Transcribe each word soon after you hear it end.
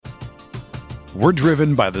We're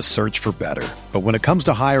driven by the search for better. But when it comes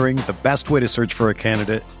to hiring, the best way to search for a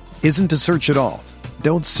candidate isn't to search at all.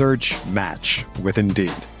 Don't search, match with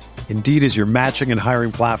Indeed. Indeed is your matching and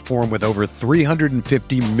hiring platform with over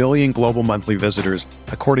 350 million global monthly visitors,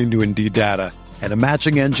 according to Indeed data, and a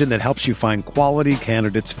matching engine that helps you find quality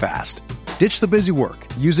candidates fast. Ditch the busy work.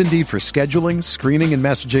 Use Indeed for scheduling, screening, and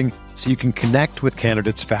messaging so you can connect with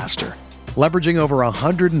candidates faster. Leveraging over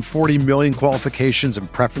 140 million qualifications and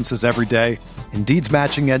preferences every day, Indeed's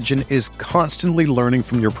matching engine is constantly learning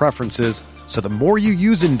from your preferences, so the more you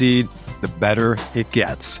use Indeed, the better it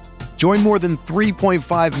gets. Join more than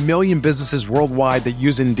 3.5 million businesses worldwide that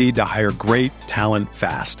use Indeed to hire great talent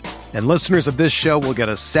fast. And listeners of this show will get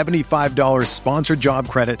a $75 sponsored job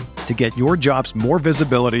credit to get your jobs more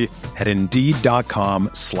visibility at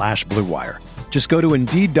Indeed.com/Blue Wire. Just go to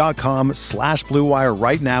Indeed.com/Blue Wire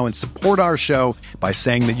right now and support our show by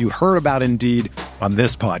saying that you heard about Indeed on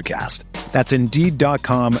this podcast. That's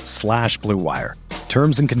Indeed.com/Blue Wire.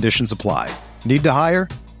 Terms and conditions apply. Need to hire?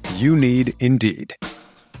 You need Indeed.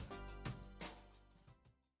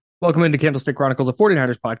 Welcome into Candlestick Chronicles, a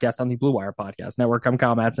 49ers podcast on the Blue Wire Podcast Network. I'm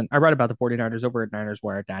Kyle Madsen. I write about the 49ers over at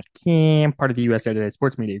NinersWire.com, part of the USA Today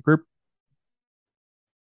Sports Media Group.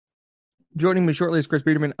 Joining me shortly is Chris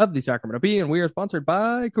Biederman of the Sacramento Bee, and we are sponsored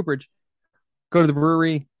by Cooperage. Go to the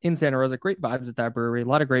brewery in Santa Rosa. Great vibes at that brewery. A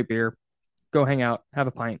lot of great beer. Go hang out. Have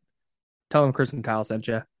a pint. Tell them Chris and Kyle sent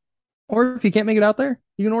you. Or if you can't make it out there,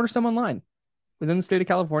 you can order some online. Within the state of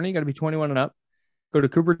California, you got to be 21 and up. Go to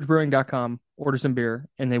CooperageBrewing.com, order some beer,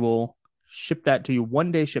 and they will ship that to you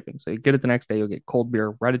 1-day shipping. So you get it the next day. You'll get cold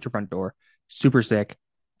beer right at your front door. Super sick.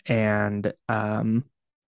 And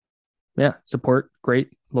support great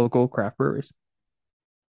local craft breweries.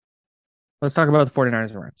 Let's talk about the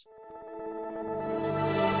 49ers and Rams.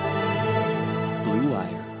 Blue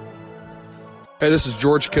Wire. Hey, this is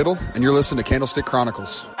George Kittle, and you're listening to Candlestick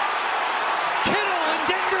Chronicles. Kittle in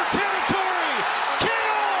Denver territory.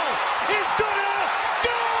 Kittle is gonna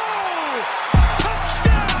go!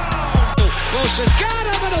 Touchdown! Bosa's got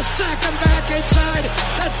him, and he'll sack him back inside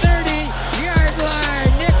the 30-yard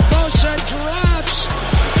line. Nick Bosa drops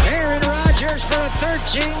Aaron Rodgers for a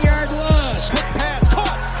 13-yard loss. Quick pass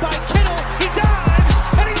caught by Kittle. He dives,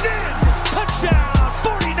 and he's in. Touchdown,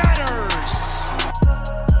 49ers!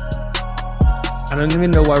 I don't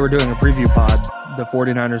even know why we're doing a preview pod. The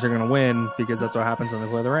 49ers are going to win because that's what happens when they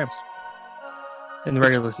play the Rams in the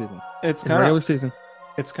regular season. It's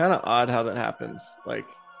kind of odd how that happens. Like,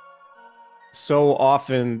 so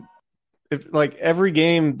often, like every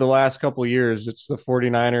game the last couple of years, it's the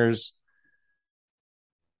 49ers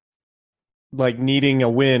like needing a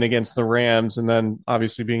win against the Rams and then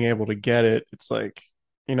obviously being able to get it. It's like,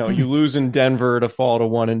 you know, you lose in Denver to fall to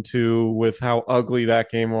 1-2 with how ugly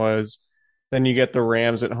that game was. Then you get the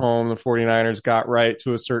Rams at home. The 49ers got right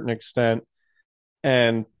to a certain extent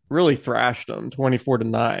and really thrashed them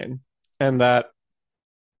 24-9. And that,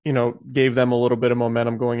 you know, gave them a little bit of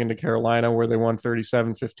momentum going into Carolina where they won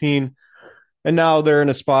 37-15. And now they're in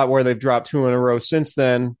a spot where they've dropped 2 in a row since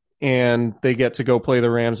then. And they get to go play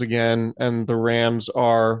the Rams again. And the Rams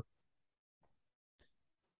are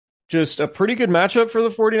just a pretty good matchup for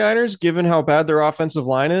the 49ers, given how bad their offensive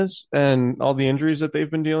line is and all the injuries that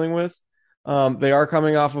they've been dealing with. They are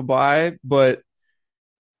coming off a bye, but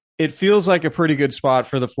it feels like a pretty good spot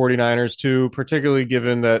for the 49ers too, particularly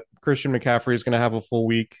given that Christian McCaffrey is going to have a full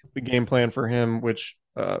week. The game plan for him, which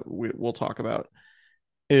we'll talk about,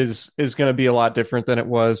 is going to be a lot different than it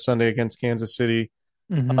was Sunday against Kansas City.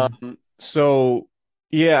 Mm-hmm. So,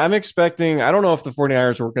 yeah, I'm expecting – I don't know if the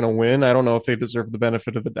 49ers were going to win. I don't know if they deserve the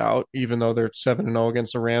benefit of the doubt, even though they're 7-0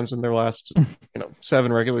 against the Rams in their last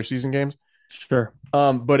 7 regular season games. Sure.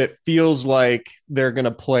 But it feels like they're going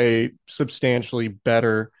to play substantially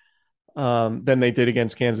better than they did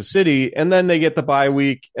against Kansas City. And then they get the bye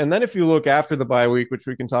week. And then if you look after the bye week, which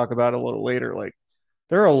we can talk about a little later, like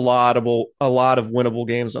there are a lot of winnable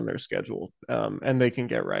games on their schedule, and they can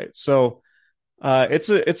get right. So it's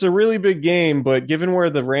a really big game, but given where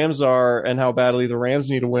the Rams are and how badly the Rams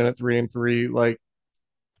need to win at 3-3, like,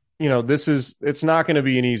 you know, it's not going to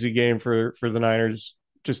be an easy game for the Niners,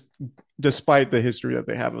 just despite the history that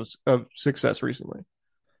they have of success recently.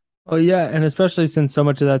 Oh, yeah, and especially since so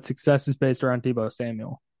much of that success is based around Deebo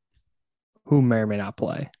Samuel, who may or may not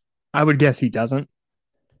play. I would guess he doesn't.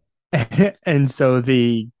 And so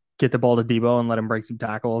the get the ball to Deebo and let him break some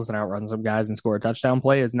tackles and outrun some guys and score a touchdown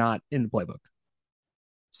play is not in the playbook.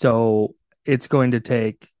 So it's going to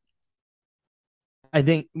take, I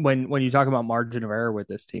think when you talk about margin of error with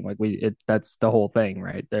this team, like that's the whole thing,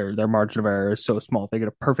 right? Their margin of error is so small. If they get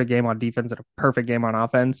a perfect game on defense and a perfect game on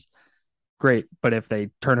offense, great. But if they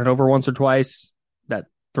turn it over once or twice, that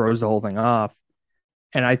throws the whole thing off.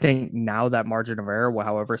 And I think now that margin of error,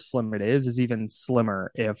 however slim it is even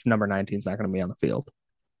slimmer if number 19 is not going to be on the field,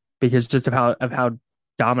 because just of how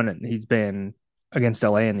dominant he's been against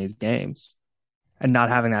LA in these games, and not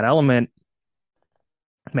having that element,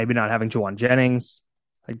 maybe not having Juwan Jennings,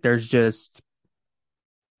 like there's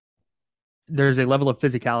a level of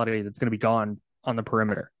physicality that's going to be gone on the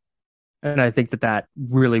perimeter. And I think that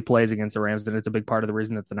really plays against the Rams, and it's a big part of the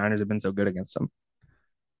reason that the Niners have been so good against them.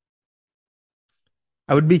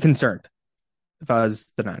 I would be concerned if I was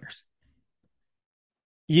the Niners.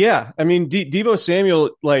 Yeah, I mean, Deebo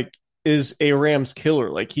Samuel is a Rams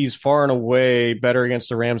killer. Like, he's far and away better against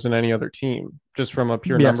the Rams than any other team, just from a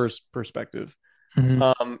pure numbers perspective.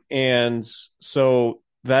 Mm-hmm. And so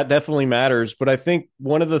that definitely matters. But I think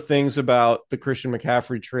one of the things about the Christian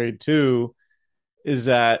McCaffrey trade too is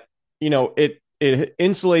that, it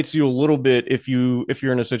insulates you a little bit if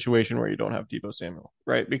you're in a situation where you don't have Deebo Samuel,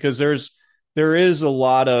 right? Because there is a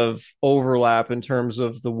lot of overlap in terms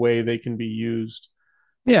of the way they can be used.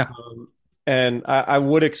 Yeah. And I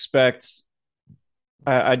would expect,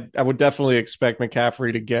 I would definitely expect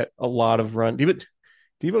McCaffrey to get a lot of run.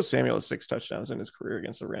 Deebo Samuel has 6 touchdowns in his career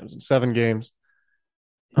against the Rams in 7 games.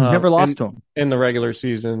 He's never lost to him in the regular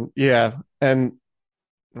season. Yeah. And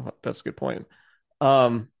that's a good point.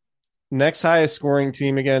 Next highest scoring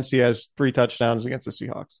team against, he has 3 touchdowns against the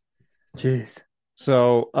Seahawks. Jeez.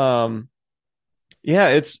 So,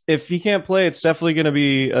 yeah, if he can't play, it's definitely going to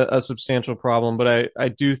be a substantial problem. But I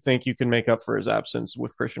do think you can make up for his absence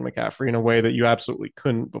with Christian McCaffrey in a way that you absolutely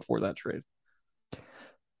couldn't before that trade.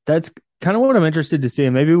 That's kind of what I'm interested to see.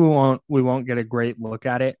 And maybe we won't get a great look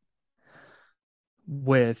at it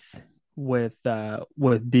with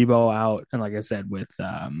Deebo out, and like I said, with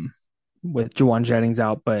Juwan Jennings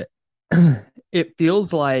out. But it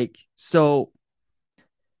feels like, so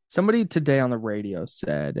somebody today on the radio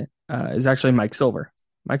said, is actually Mike Silver.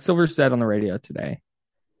 Mike Silver said on the radio today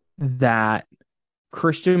that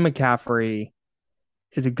Christian McCaffrey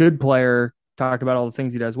is a good player, talked about all the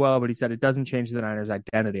things he does well, but he said it doesn't change the Niners'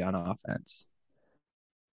 identity on offense.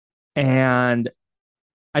 And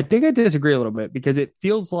I think I disagree a little bit, because it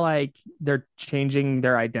feels like they're changing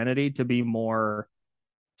their identity to be more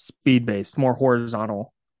speed-based, more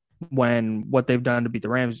horizontal, when what they've done to beat the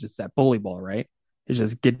Rams is just that bully ball, right? It's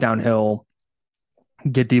just get downhill,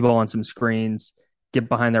 get Deebo on some screens, get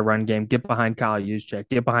behind their run game, get behind Kyle Juszczyk,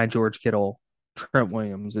 get behind George Kittle, Trent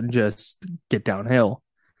Williams, and just get downhill.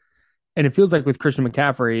 And it feels like with Christian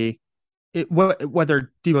McCaffrey,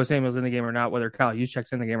 whether Deebo Samuel's in the game or not, whether Kyle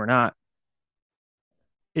Juszczyk's in the game or not,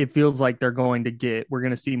 it feels like we're going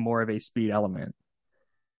to see more of a speed element,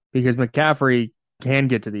 because McCaffrey can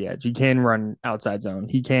get to the edge. He can run outside zone.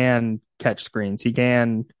 He can catch screens. He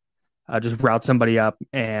can just route somebody up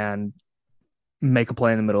and make a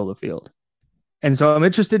play in the middle of the field. And so I'm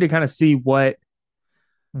interested to kind of see what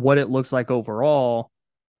it looks like overall,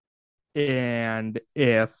 and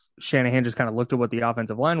if Shanahan just kind of looked at what the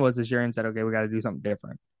offensive line was this year and said, okay, we got to do something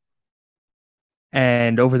different.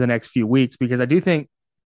 And over the next few weeks, because I do think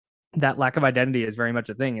that lack of identity is very much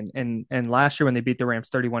a thing. And last year when they beat the Rams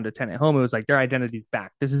 31-10 at home, it was like their identity's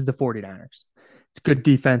back. This is the 49ers. It's good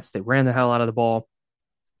defense. They ran the hell out of the ball.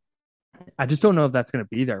 I just don't know if that's going to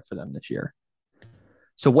be there for them this year.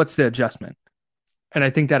 So what's the adjustment? And I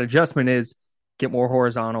think that adjustment is get more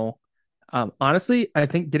horizontal. Honestly, I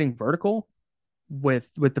think getting vertical with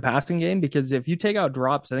the passing game, because if you take out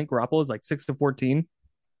drops, I think Garoppolo is like 6-14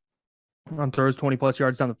 on throws 20+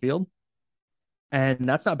 yards down the field. And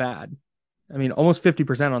that's not bad. I mean, almost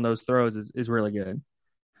 50% on those throws is really good.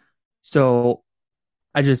 So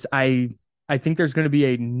I think there's going to be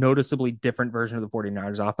a noticeably different version of the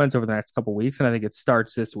 49ers offense over the next couple of weeks. And I think it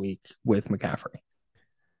starts this week with McCaffrey.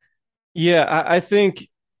 Yeah, I think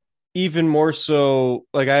even more so,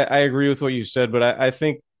 like I agree with what you said, but I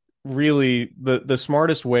think really the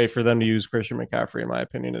smartest way for them to use Christian McCaffrey, in my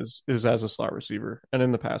opinion, is as a slot receiver and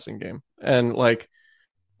in the passing game. And like,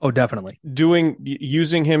 oh, definitely.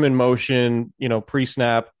 Using him in motion,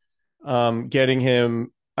 pre-snap, getting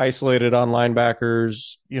him isolated on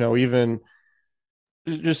linebackers, even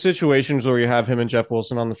just situations where you have him and Jeff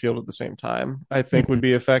Wilson on the field at the same time, I think would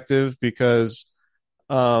be effective, because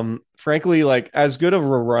frankly, like, as good of a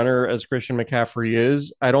runner as Christian McCaffrey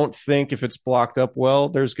is, I don't think if it's blocked up well,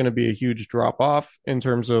 there's going to be a huge drop off in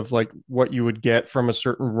terms of like what you would get from a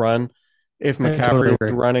certain run if McCaffrey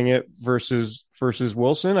was running it versus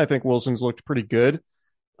Wilson. I think Wilson's looked pretty good.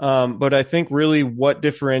 But I think really what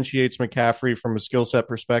differentiates McCaffrey from a skill set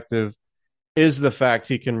perspective is the fact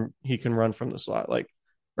he can run from the slot,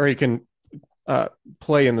 or he can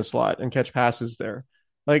play in the slot and catch passes there.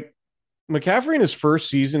 Like McCaffrey in his first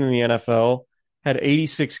season in the NFL had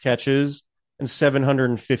 86 catches and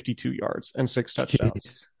 752 yards and 6 touchdowns.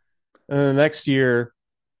 Jeez. And then the next year,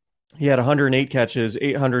 he had 108 catches,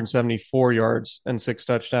 874 yards, and 6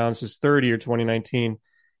 touchdowns. His third year, 2019,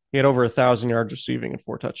 he had over 1,000 yards receiving and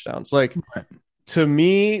 4 touchdowns. Like, to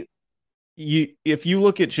me, if you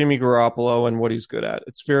look at Jimmy Garoppolo and what he's good at,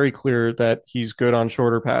 it's very clear that he's good on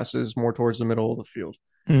shorter passes, more towards the middle of the field.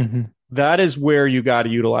 Mm-hmm. That is where you got to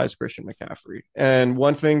utilize Christian McCaffrey. And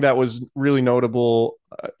one thing that was really notable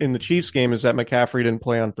in the Chiefs game is that McCaffrey didn't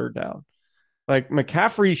play on third down. Like,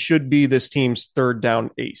 McCaffrey should be this team's third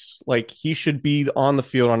down ace. Like, he should be on the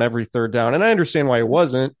field on every third down. And I understand why he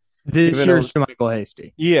wasn't. This year's Michael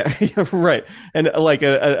Hasty. Yeah, right. And like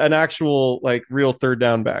an actual, like, real third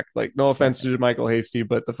down back. Like, no offense to Michael Hasty,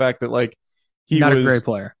 but the fact that, like, he not was a great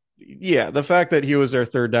player. Yeah, the fact that he was their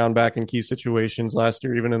third down back in key situations last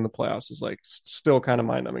year, even in the playoffs, is like still kind of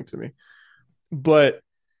mind-numbing to me. But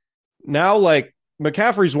now, like,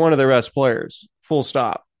 McCaffrey's one of their best players, full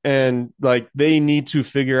stop. And like, they need to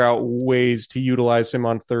figure out ways to utilize him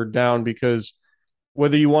on third down, because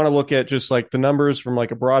whether you want to look at just like the numbers from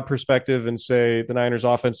like a broad perspective and say the Niners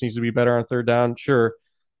offense needs to be better on third down, sure.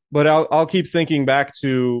 But I'll keep thinking back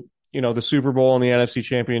to, the Super Bowl and the NFC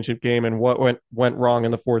Championship game and what went wrong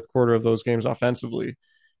in the fourth quarter of those games offensively.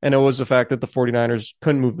 And it was the fact that the 49ers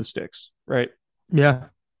couldn't move the sticks, right? Yeah.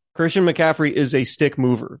 Christian McCaffrey is a stick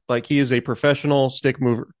mover. Like, he is a professional stick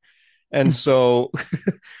mover. And so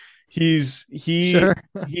he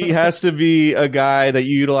has to be a guy that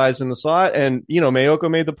you utilize in the slot. And, Mayoko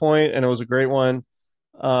made the point, and it was a great one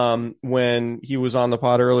when he was on the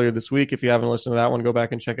pod earlier this week. If you haven't listened to that one, go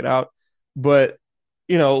back and check it out. But,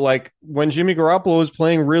 like, when Jimmy Garoppolo was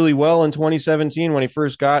playing really well in 2017, when he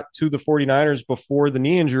first got to the 49ers before the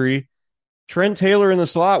knee injury, Trent Taylor in the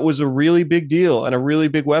slot was a really big deal and a really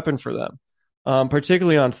big weapon for them.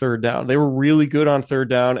 Particularly on third down. They were really good on third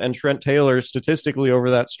down, and Trent Taylor, statistically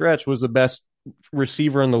over that stretch, was the best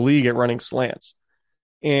receiver in the league at running slants.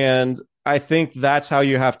 And I think that's how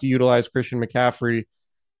you have to utilize Christian McCaffrey,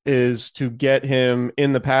 is to get him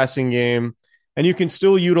in the passing game. And you can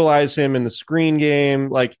still utilize him in the screen game,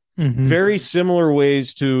 like very similar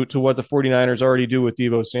ways to what the 49ers already do with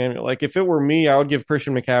Deebo Samuel. Like, if it were me, I would give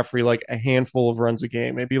Christian McCaffrey like a handful of runs a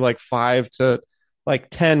game, maybe like 5 to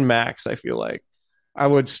like 10 max. I feel like I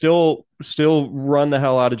would still run the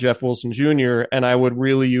hell out of Jeff Wilson Jr., and I would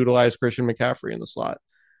really utilize Christian McCaffrey in the slot.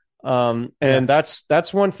 And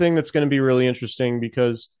that's one thing that's going to be really interesting,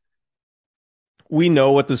 because we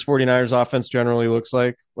know what this 49ers offense generally looks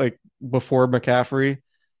like before McCaffrey,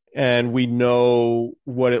 and we know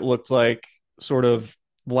what it looked like sort of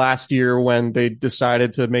last year when they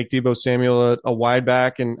decided to make Deebo Samuel a wide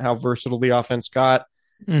back, and how versatile the offense got.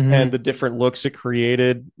 And the different looks it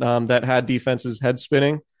created that had defenses head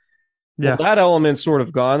spinning. Yeah. Well, that element's sort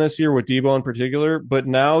of gone this year with Deebo in particular, but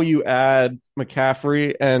now you add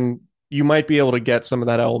McCaffrey and you might be able to get some of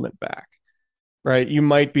that element back, right? You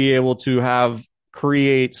might be able to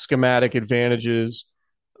create schematic advantages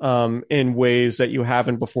in ways that you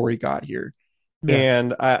haven't before he got here. Yeah.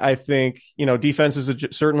 And I think, defenses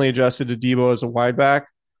certainly adjusted to Deebo as a wide back.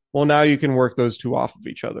 Well, now you can work those two off of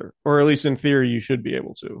each other, or at least in theory, you should be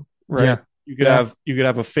able to, right? Yeah. You could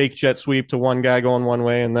have a fake jet sweep to one guy going one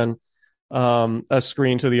way, and then a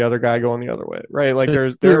screen to the other guy going the other way, right? Like,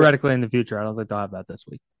 there's theoretically in the future. I don't think they'll have that this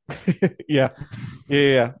week.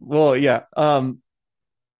 Yeah. Well, yeah.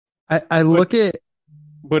 I look at,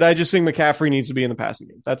 but I just think McCaffrey needs to be in the passing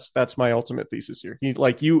game. That's my ultimate thesis here.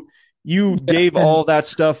 You gave all that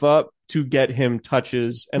stuff up to get him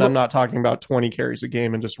touches, and I'm not talking about 20 carries a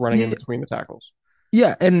game and just running in between the tackles.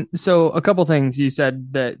 Yeah, and so a couple things you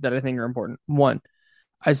said that I think are important. One,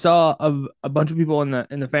 I saw a bunch of people in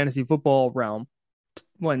the fantasy football realm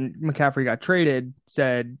when McCaffrey got traded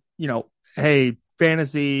said, hey,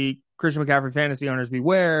 Christian McCaffrey fantasy owners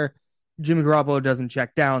beware. Jimmy Garoppolo doesn't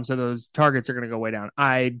check down, so those targets are going to go way down.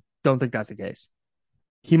 I don't think that's the case.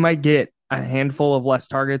 He might get a handful of less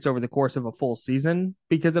targets over the course of a full season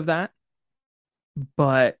because of that.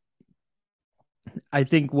 But I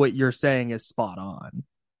think what you're saying is spot on.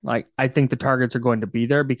 Like, I think the targets are going to be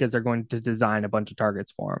there because they're going to design a bunch of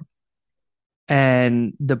targets for him.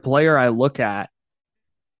 And the player I look at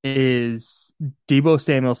is Deebo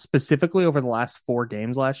Samuel, specifically over the last 4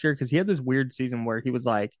 games last year, because he had this weird season where he was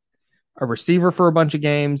like a receiver for a bunch of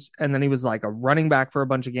games, and then he was like a running back for a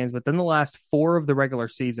bunch of games. But then the last 4 of the regular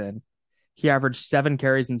season, he averaged 7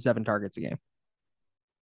 carries and 7 targets a game.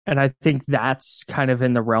 And I think that's kind of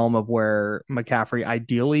in the realm of where McCaffrey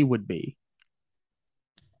ideally would be.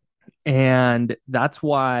 And that's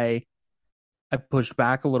why I pushed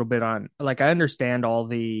back a little bit on, like, I understand all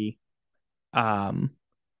the um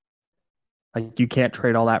like, you can't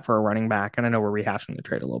trade all that for a running back, and I know we're rehashing the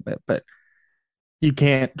trade a little bit, but you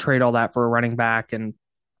can't trade all that for a running back, and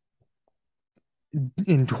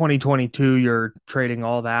in 2022 you're trading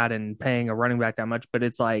all that and paying a running back that much. But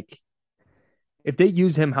it's like, if they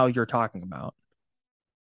use him how you're talking about,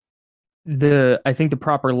 I think the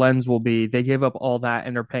proper lens will be they gave up all that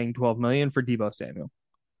and they're paying 12 million for Deebo Samuel.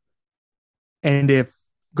 And if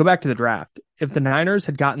go back to the draft, if the Niners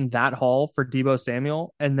had gotten that haul for Deebo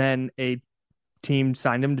Samuel and then a team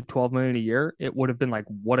signed him to 12 million a year, it would have been like,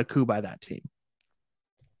 what a coup by that team.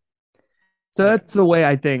 So that's the way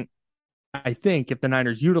I think if the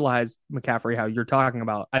Niners utilize McCaffrey how you're talking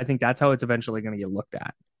about, I think that's how it's eventually going to get looked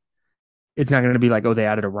at. It's not going to be like, oh, they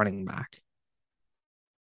added a running back.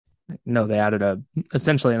 No, they added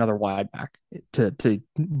essentially another wide back, to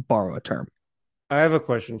borrow a term. I have a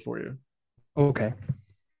question for you. Okay.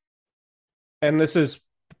 And this is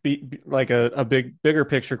like a bigger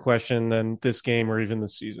picture question than this game or even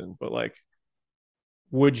this season. But like,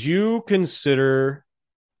 would you consider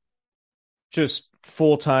just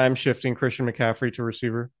full-time shifting Christian McCaffrey to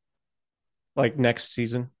receiver like next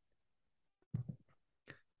season?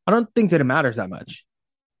 I don't think that it matters that much.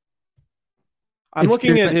 I'm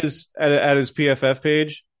looking at his PFF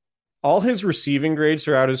page. All his receiving grades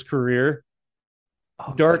throughout his career: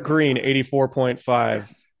 dark green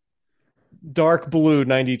 84.5, dark blue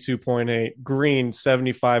 92.8, green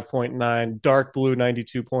 75.9, dark blue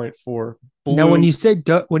 92.4. Now, when you say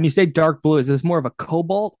dark blue, is this more of a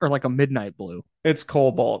cobalt or like a midnight blue? It's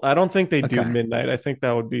cobalt. I don't think they do midnight. I think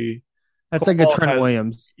that would be that's like a Trent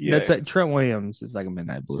Williams. Yeah. That's like Trent Williams is like a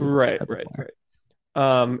midnight blue. Right.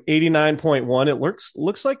 89.1. It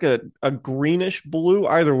looks like a greenish blue.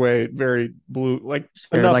 Either way, very blue, like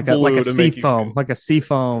enough like blue a to sea make foam, you like a sea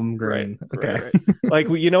foam green. Right, okay. right. Like,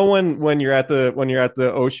 you know, when you're at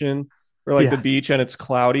the ocean or like the beach and it's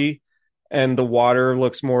cloudy and the water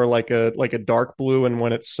looks more like a dark blue, and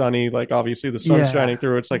when it's sunny, like obviously the sun's shining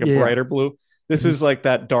through, it's like a brighter blue. This is like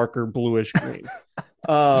that darker bluish green.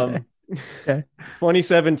 Okay.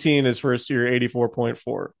 2017 is first year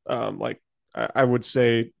 84.4. Like, I would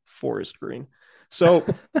say forest green. So,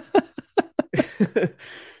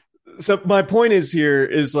 so my point is here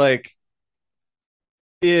is like,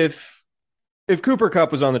 if Cooper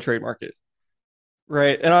Kupp was on the trade market,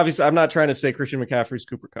 right? And obviously I'm not trying to say Christian McCaffrey's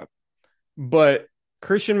Cooper Kupp, but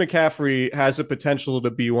Christian McCaffrey has the potential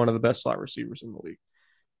to be one of the best slot receivers in the league.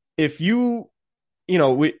 If you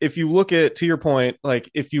look at, to your point,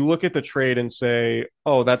 like if you look at the trade and say,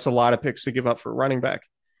 oh, that's a lot of picks to give up for running back.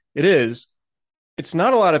 It is. It's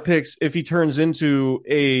not a lot of picks if he turns into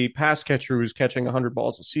a pass catcher who's catching 100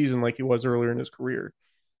 balls a season like he was earlier in his career.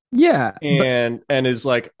 Yeah. And is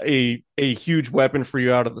like a huge weapon for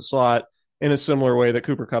you out of the slot in a similar way that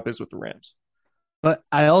Cooper Kupp is with the Rams. But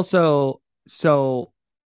I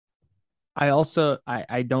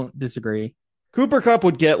don't disagree. Cooper Kupp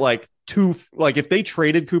would get like if they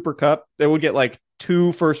traded Cooper Kupp, they would get like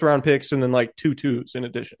 2 first-round picks and then like 2 twos in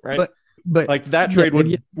addition, right? But like that trade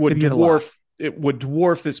would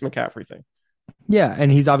dwarf this McCaffrey thing. Yeah,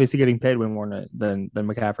 and he's obviously getting paid way more than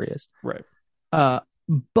McCaffrey is. Right.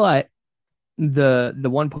 But the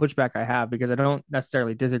one pushback I have, because I don't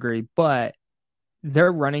necessarily disagree, but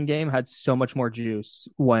their running game had so much more juice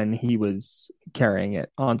when he was carrying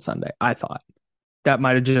it on Sunday. I thought that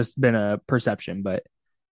might have just been a perception, but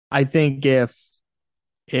I think if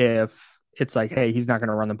it's like, hey, he's not going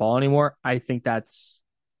to run the ball anymore, I think that's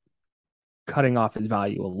cutting off his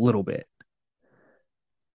value a little bit.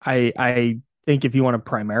 I think if you want to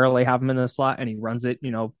primarily have him in the slot and he runs it,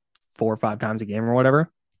 4 or 5 times a game or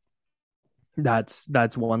whatever, that's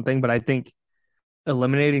one thing. But I think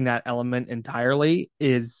eliminating that element entirely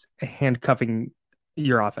is handcuffing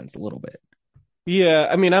your offense a little bit. Yeah,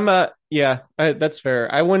 I mean, that's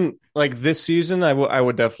fair. I wouldn't, like, this season, I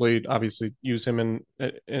would definitely obviously use him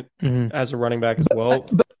in as a running back as well.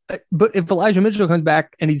 But if Elijah Mitchell comes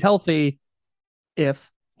back and he's healthy,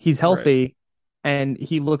 right, and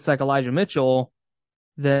he looks like Elijah Mitchell,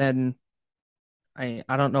 then I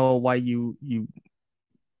don't know why you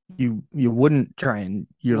wouldn't try and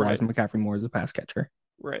utilize McCaffrey more as a pass catcher.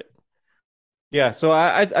 Right. Yeah. So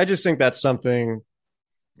I just think that's something,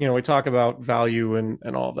 we talk about value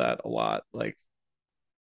and all that a lot. Like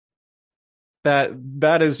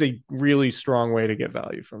that is a really strong way to get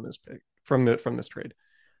value from this pick, from this trade.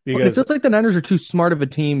 Because it feels like the Niners are too smart of a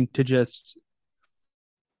team to just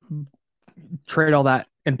trade all that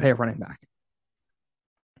and pay a running back.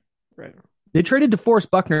 Right. They traded DeForest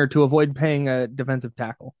Buckner to avoid paying a defensive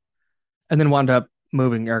tackle. and then wound up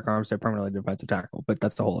moving Eric Armstead permanently to defensive tackle, but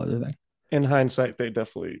that's a whole other thing. In hindsight, they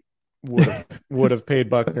definitely would have paid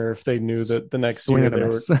Buckner if they knew that the next Swing year and a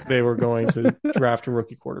miss. they were going to draft a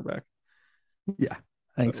rookie quarterback. Yeah,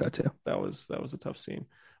 I think so too. That was a tough scene,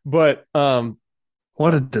 but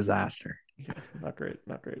what a disaster. yeah, not great.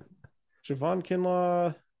 Javon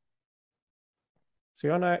Kinlaw, is he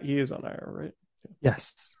on IR? He is on IR, right?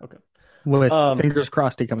 Yes. Okay. With fingers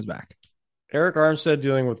crossed he comes back. Eric Armstead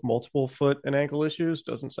dealing with multiple foot and ankle issues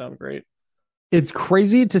doesn't sound great. It's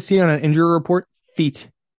crazy to see on an injury report feet.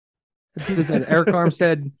 It says Eric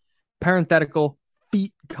Armstead, parenthetical,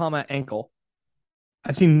 feet, comma, ankle.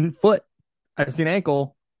 I've seen foot. I've seen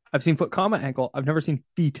ankle. I've seen foot, comma, ankle. I've never seen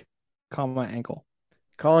feet, comma, ankle.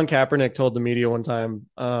 Colin Kaepernick told the media one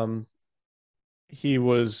time he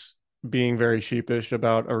was being very sheepish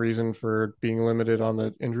about a reason for being limited on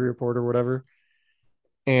the injury report or whatever.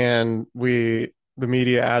 And the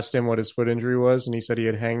media asked him what his foot injury was, and he said he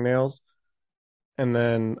had hangnails. And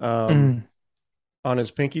then on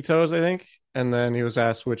his pinky toes, I think. And then he was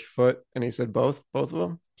asked which foot, and he said both of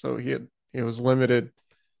them. So he was limited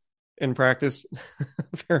in practice,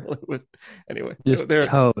 apparently. Anyway, just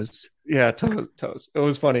toes. Yeah, toes. It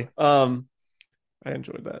was funny. I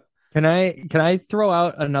enjoyed that. Can I throw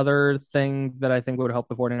out another thing that I think would help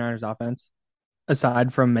the 49ers offense,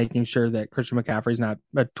 aside from making sure that Christian McCaffrey's not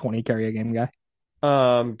a 20 carry a game guy?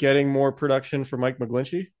 Getting more production for Mike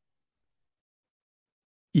McGlinchey.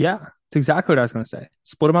 Yeah, it's exactly what I was going to say.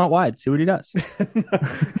 Split him out wide, see what he does.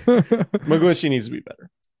 McGlinchey needs to be better.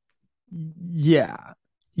 Yeah.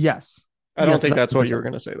 Yes. I don't think that's what you were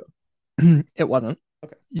going to say, though. It wasn't.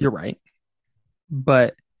 Okay. You're right.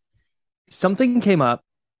 But something came up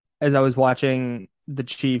as I was watching the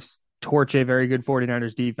Chiefs torch a very good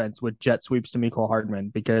 49ers defense with jet sweeps to Mecole Hardman,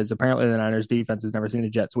 because apparently the Niners defense has never seen a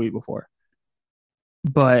jet sweep before.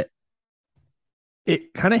 But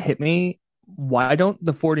it kind of hit me. Why don't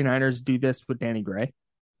the 49ers do this with Danny Gray?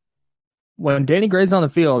 When Danny Gray's on the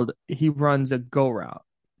field, he runs a go route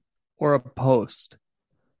or a post,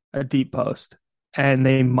 a deep post, and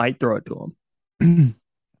they might throw it to him.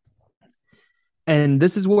 And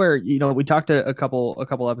this is where, we talked a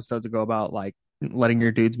couple episodes ago about like letting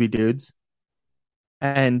your dudes be dudes.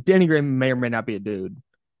 And Danny Gray may or may not be a dude,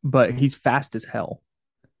 but he's fast as hell.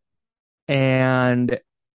 And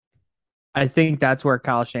I think that's where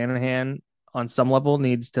Kyle Shanahan on some level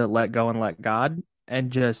needs to let go and let God,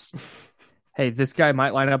 and just, hey, this guy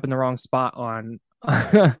might line up in the wrong spot on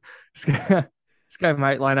this guy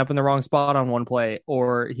might line up in the wrong spot on one play,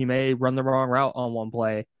 or he may run the wrong route on one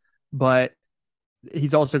play, but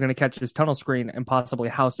he's also going to catch his tunnel screen and possibly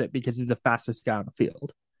house it because he's the fastest guy on the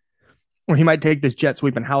field. Or he might take this jet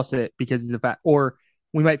sweep and house it because he's or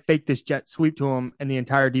we might fake this jet sweep to him and the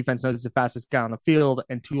entire defense knows he's the fastest guy on the field,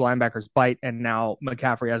 and two linebackers bite, and now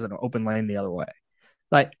McCaffrey has an open lane the other way.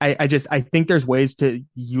 Like, I think there's ways to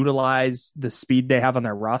utilize the speed they have on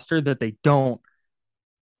their roster that they don't.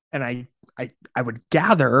 And I would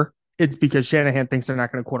gather it's because Shanahan thinks they're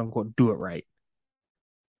not going to quote unquote do it right.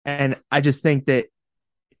 And I just think that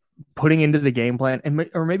putting into the game plan,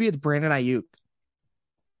 or maybe it's Brandon Ayuk,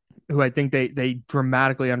 who I think they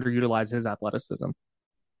dramatically underutilize his athleticism.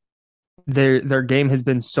 Their game has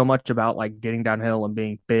been so much about like getting downhill and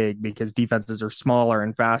being big because defenses are smaller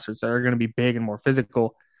and faster, so they're going to be big and more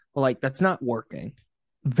physical. But like, that's not working.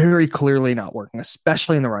 Very clearly not working,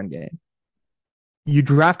 especially in the run game. You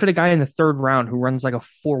drafted a guy in the third round who runs like a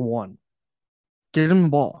 4.1. Get him the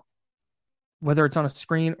ball. Whether it's on a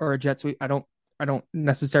screen or a jet sweep, I don't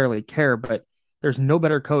necessarily care, but there's no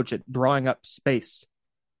better coach at drawing up space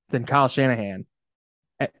than Kyle Shanahan.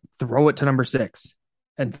 Throw it to number 6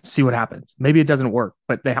 and see what happens. Maybe it doesn't work,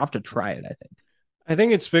 but they have to try it, I think. I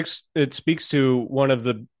think it speaks to one of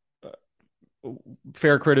the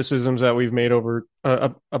fair criticisms that we've made over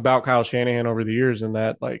about Kyle Shanahan over the years, in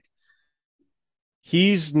that like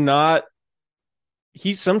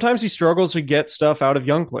sometimes he struggles to get stuff out of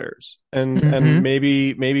young players, and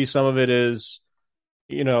maybe some of it is,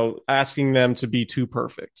 asking them to be too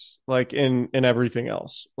perfect, like in everything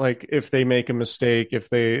else. Like if they make a mistake, if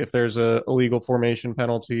there's a illegal formation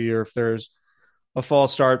penalty, or if there's a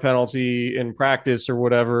false start penalty in practice or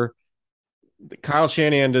whatever, Kyle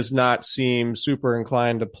Shanahan does not seem super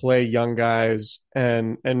inclined to play young guys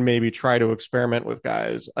and maybe try to experiment with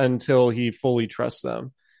guys until he fully trusts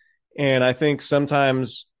them. And I think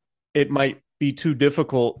sometimes it might be too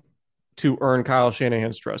difficult to earn Kyle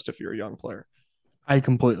Shanahan's trust if you're a young player. I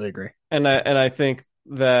completely agree. And I think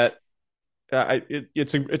that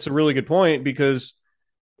it's a really good point, because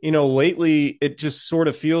lately it just sort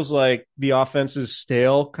of feels like the offense is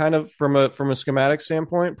stale, kind of from a schematic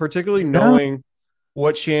standpoint, particularly knowing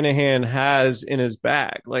what Shanahan has in his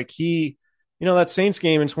bag. Like that Saints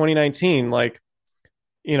game in 2019, like,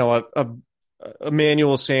 a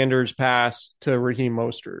Emmanuel Sanders pass to Raheem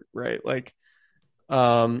Mostert, right? Like,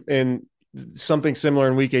 and something similar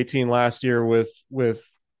in Week 18 last year with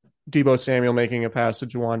Deebo Samuel making a pass to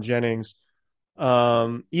Juwan Jennings.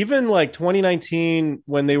 Even like 2019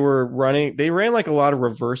 when they ran like a lot of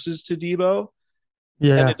reverses to Deebo.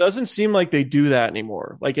 Yeah. And it doesn't seem like they do that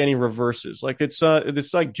anymore, like any reverses. Like it's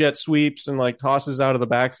like jet sweeps and like tosses out of the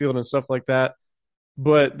backfield and stuff like that.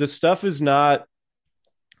 But the stuff is not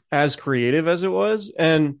as creative as it was.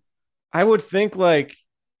 And I would think like,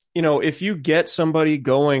 if you get somebody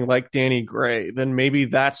going like Danny Gray, then maybe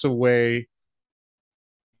that's a way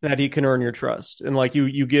that he can earn your trust. And like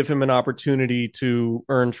you give him an opportunity to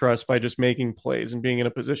earn trust by just making plays and being in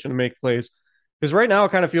a position to make plays. Because right now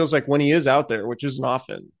it kind of feels like when he is out there, which isn't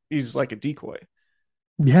often, he's like a decoy.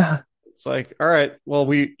 Yeah. It's like, all right, well,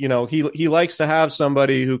 he likes to have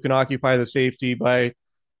somebody who can occupy the safety by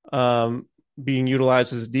being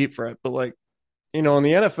utilized as a deep threat. But like, in the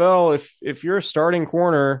NFL, if you're a starting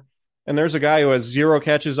corner and there's a guy who has 0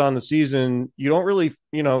 catches on the season, you don't really,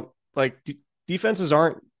 defenses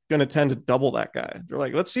aren't going to tend to double that guy. They're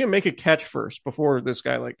like, let's see him make a catch first before this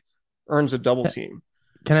guy like earns a double team.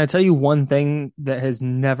 Can I tell you one thing that has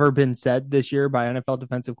never been said this year by NFL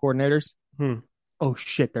defensive coordinators? Oh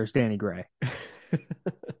shit, there's Danny Gray.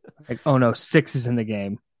 Like, oh no, 6 is in the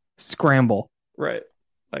game. Scramble. Right.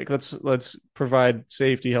 Like let's provide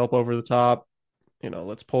safety help over the top.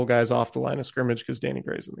 Let's pull guys off the line of scrimmage because Danny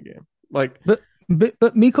Gray's in the game. Like, but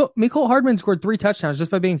Mecole Hardman scored 3 touchdowns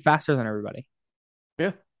just by being faster than everybody.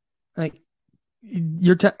 Yeah. Like,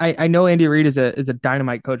 I know Andy Reid is a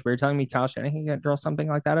dynamite coach, but you're telling me Kyle Shanahan can't draw something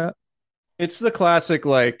like that up? It's the classic,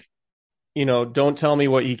 like, don't tell me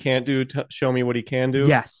what he can't do, show me what he can do.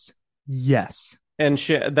 Yes. And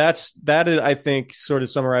that is, I think, sort of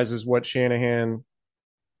summarizes what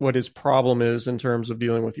his problem is in terms of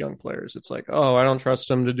dealing with young players. It's like, oh, I don't trust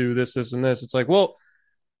him to do this, and this. It's like, well,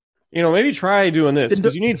 maybe try doing this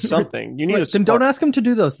because you need something. You need a spark. Then don't ask him to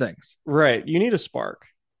do those things. Right. You need a spark.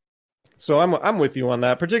 So I'm with you on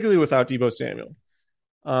that, particularly without Deebo Samuel.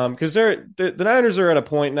 Because the Niners are at a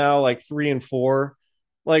point now, like 3-4.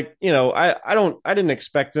 Like, I didn't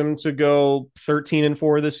expect them to go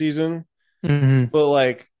 13-4 this season. Mm-hmm. But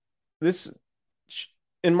like this,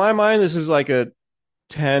 in my mind, this is like a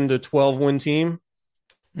 10 to 12 win team,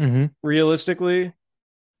 realistically.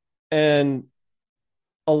 And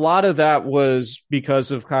a lot of that was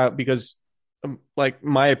because like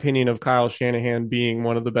my opinion of Kyle Shanahan being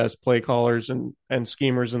one of the best play callers and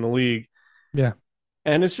schemers in the league. Yeah.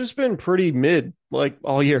 And it's just been pretty mid like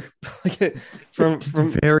all year. from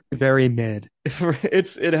very, very mid.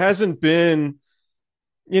 It hasn't been,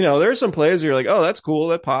 there are some plays where you're like, oh, that's cool.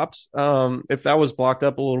 That popped. If that was blocked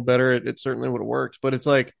up a little better, it certainly would have worked. But it's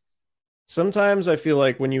like, sometimes I feel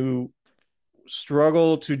like when you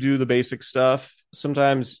struggle to do the basic stuff,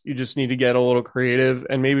 sometimes you just need to get a little creative,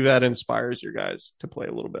 and maybe that inspires your guys to play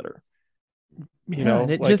a little better.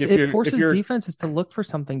 It forces defenses to look for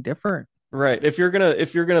something different. Right. If you're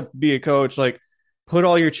gonna be a coach, like, put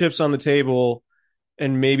all your chips on the table,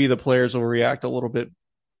 and maybe the players will react a little bit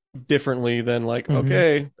differently than like,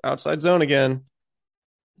 okay, outside zone again.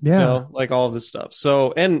 Yeah. Like all of this stuff.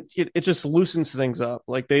 So, and it just loosens things up.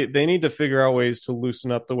 Like they need to figure out ways to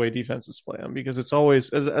loosen up the way defenses play them, because it's always,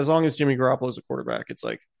 as long as Jimmy Garoppolo is a quarterback, it's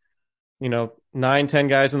like, 9-10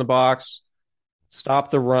 guys in the box, stop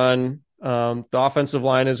the run. The offensive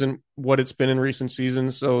line isn't what it's been in recent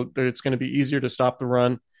seasons, so it's going to be easier to stop the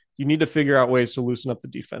run. You need to figure out ways to loosen up the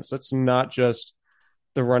defense. That's not just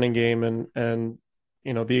the running game and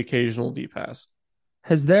the occasional deep pass.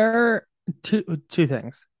 Has there two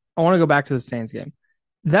things? I want to go back to the Saints game.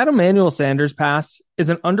 That Emmanuel Sanders pass is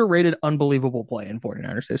an underrated, unbelievable play in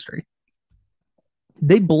 49ers history.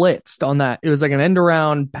 They blitzed on that. It was like an end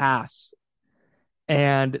around pass,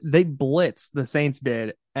 and they blitzed, the Saints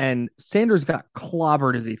did, and Sanders got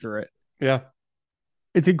clobbered as he threw it. Yeah.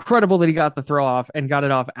 It's incredible that he got the throw off and got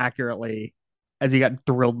it off accurately as he got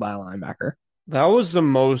drilled by a linebacker. That was the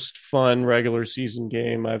most fun regular season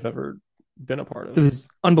game I've ever been a part of. It was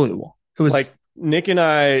unbelievable. It was like Nick and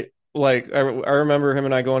I remember him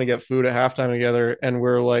and I going to get food at halftime together, and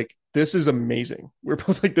we're like, this is amazing. We're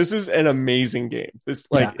both like, this is an amazing game.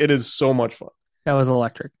 It is so much fun. That was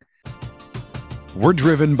electric. We're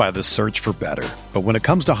driven by the search for better. But when it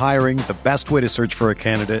comes to hiring, the best way to search for a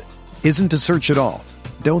candidate isn't to search at all.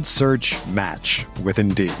 Don't search, match with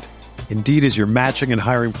Indeed. Indeed is your matching and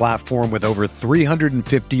hiring platform with over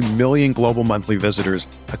 350 million global monthly visitors,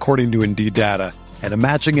 according to Indeed data, and a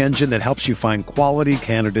matching engine that helps you find quality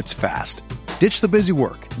candidates fast. Ditch the busy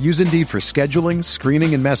work. Use Indeed for scheduling,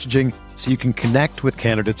 screening, and messaging so you can connect with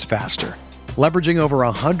candidates faster. Leveraging over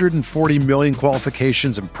 140 million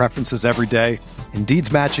qualifications and preferences every day,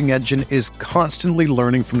 Indeed's matching engine is constantly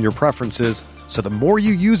learning from your preferences, so the more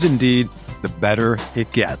you use Indeed, the better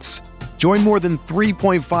it gets. Join more than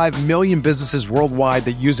 3.5 million businesses worldwide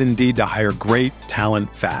that use Indeed to hire great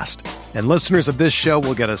talent fast. And listeners of this show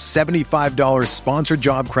will get a $75 sponsored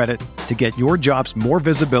job credit to get your jobs more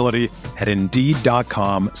visibility at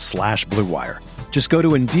Indeed.com/Blue Wire. Just go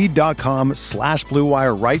to Indeed.com/Blue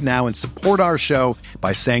Wire right now and support our show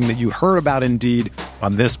by saying that you heard about Indeed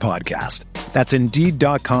on this podcast. That's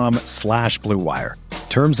Indeed.com/Blue Wire.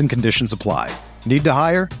 Terms and conditions apply. Need to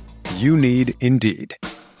hire? You need Indeed.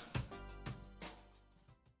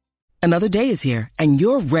 Another day is here, and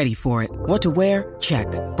you're ready for it. What to wear? Check.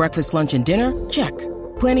 Breakfast, lunch, and dinner? Check.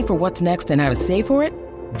 Planning for what's next and how to save for it?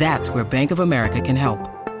 That's where Bank of America can help.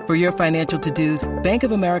 For your financial to-dos, Bank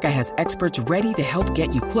of America has experts ready to help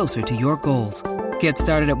get you closer to your goals. Get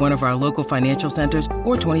started at one of our local financial centers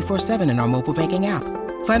or 24/7 in our mobile banking app.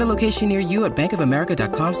 Find a location near you at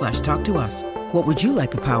bankofamerica.com/talktous. What would you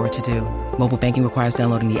like the power to do? Mobile banking requires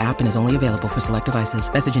downloading the app and is only available for select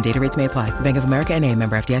devices. Message and data rates may apply. Bank of America NA,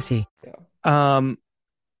 member FDIC.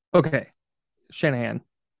 Okay. Shanahan.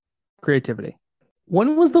 Creativity.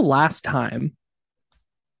 When was the last time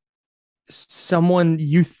someone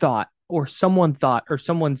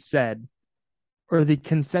said, or the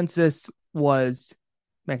consensus was,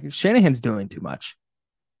 man, Shanahan's doing too much?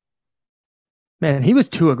 Man, he was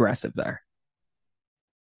too aggressive there.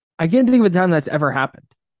 I can't think of a time that's ever happened.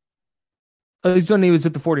 At least when he was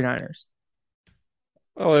with the 49ers.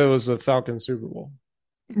 Oh, it was a Falcons Super Bowl.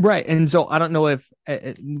 Right. And so I don't know if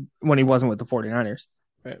when he wasn't with the 49ers.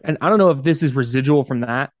 Right. And I don't know if this is residual from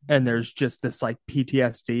that. And there's just this like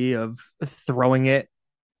PTSD of throwing it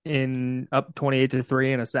in up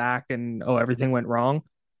 28-3 in a sack and, everything went wrong.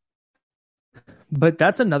 But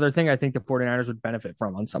that's another thing I think the 49ers would benefit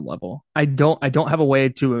from on some level. I don't have a way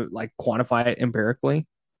to like quantify it empirically.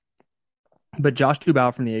 But Josh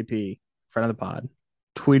Dubow from the AP, friend of the pod,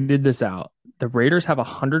 tweeted this out. The Raiders have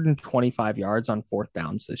 125 yards on fourth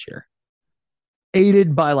downs this year,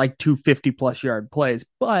 aided by like 250-plus yard plays,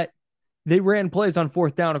 but they ran plays on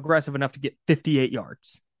fourth down aggressive enough to get 58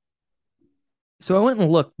 yards. So I went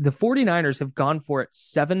and looked. The 49ers have gone for it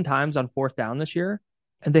 7 times on fourth down this year,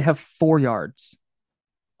 and they have 4 yards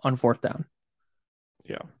on fourth down.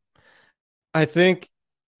 Yeah. I think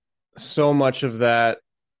so much of that,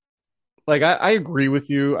 like, I agree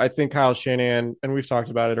with you. I think Kyle Shanahan, and we've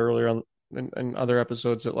talked about it earlier in other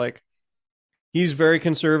episodes, that like he's very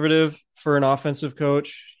conservative for an offensive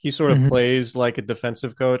coach. He sort of plays like a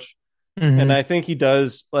defensive coach. And I think he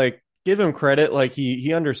does, like, give him credit. Like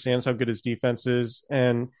he understands how good his defense is,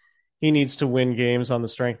 and he needs to win games on the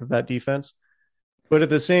strength of that defense. But at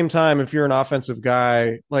the same time, if you're an offensive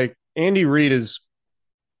guy, like Andy Reid is,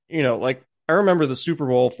 like, I remember the Super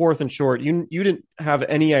Bowl, 4th and short. You didn't have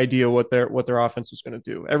any idea what their offense was going to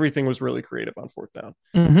do. Everything was really creative on fourth down,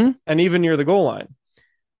 and even near the goal line.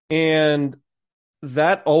 And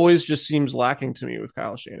that always just seems lacking to me with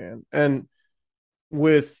Kyle Shanahan. And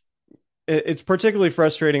it's particularly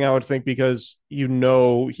frustrating, I would think, because he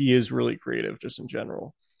is really creative just in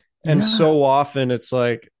general. And so often it's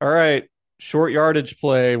like, all right, short yardage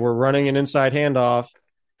play, we're running an inside handoff.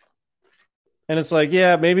 And it's like,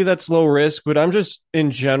 yeah, maybe that's low risk, but I'm just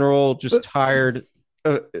in general just tired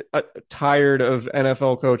of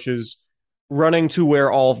NFL coaches running to where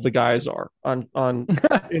all of the guys are on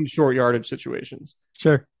in short yardage situations.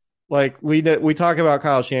 Sure. Like we talk about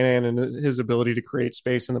Kyle Shanahan and his ability to create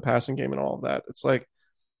space in the passing game and all of that. It's like,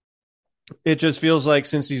 it just feels like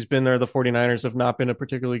since he's been there, the 49ers have not been a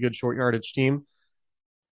particularly good short yardage team.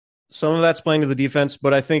 Some of that's playing to the defense,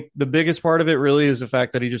 but I think the biggest part of it really is the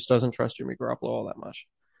fact that he just doesn't trust Jimmy Garoppolo all that much.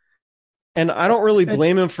 And I don't really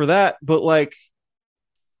blame him for that, but like,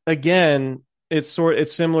 again, it's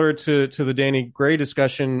similar to the Danny Gray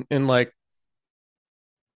discussion in like,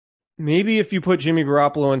 maybe if you put Jimmy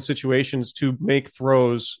Garoppolo in situations to make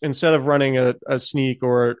throws instead of running a sneak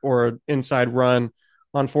or an inside run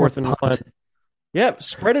on 4th and 1,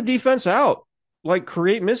 spread a defense out, like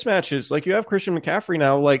create mismatches. Like you have Christian McCaffrey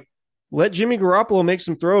now, like let Jimmy Garoppolo make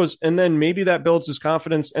some throws, and then maybe that builds his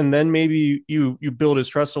confidence, and then maybe you build his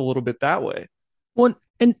trust a little bit that way. Well,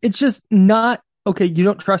 and it's just not, okay, you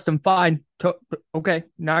don't trust him, fine. Okay,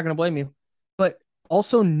 not going to blame you. But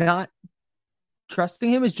also not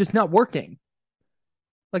trusting him is just not working.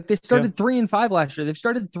 Like they started 3-5 last year. They've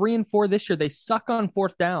started 3-4 this year. They suck on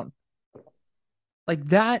fourth down. Like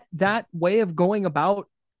that way of going about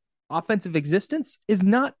offensive existence is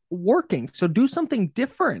not working. So do something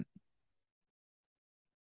different.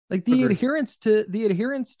 Like the adherence to,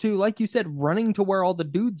 like you said, running to where all the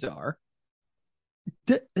dudes are.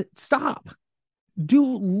 Stop. Do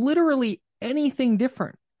literally anything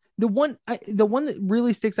different. The one that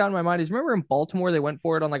really sticks out in my mind is, remember in Baltimore, they went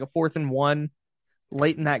for it on like a 4th and 1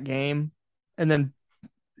 late in that game and then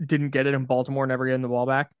didn't get it in Baltimore, never getting the ball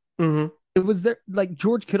back. Mm-hmm. It was there, like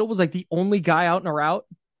George Kittle was like the only guy out in a route,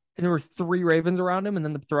 and there were 3 Ravens around him, and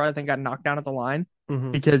then the throw, I think, got knocked down at the line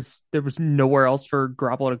because there was nowhere else for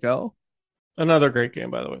Garoppolo to go. Another great game,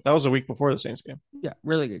 by the way. That was a week before the Saints game. Yeah,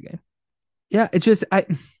 really good game. Yeah,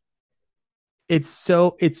 it's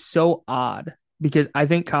so odd because I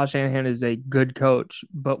think Kyle Shanahan is a good coach,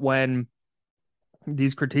 but when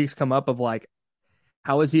these critiques come up of like,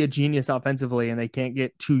 how is he a genius offensively and they can't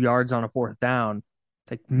get 2 yards on a 4th down?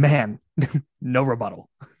 It's like, man, no rebuttal.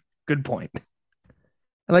 Good point. And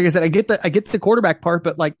like I said, I get the quarterback part,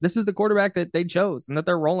 but like this is the quarterback that they chose and that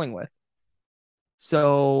they're rolling with.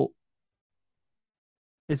 So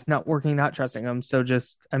it's not working, not trusting them. So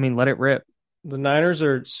just, let it rip. The Niners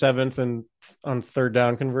are 7th on 3rd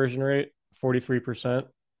down conversion rate, 43%.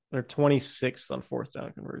 They're 26th on 4th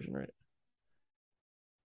down conversion rate.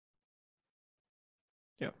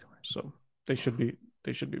 Yeah, so they should be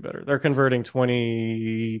better. They're converting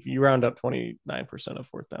 20. You round up 29% of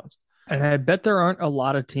 4th downs. And I bet there aren't a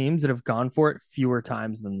lot of teams that have gone for it fewer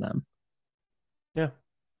times than them.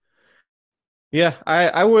 Yeah,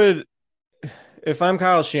 I would. If I'm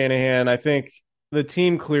Kyle Shanahan, I think the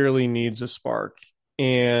team clearly needs a spark.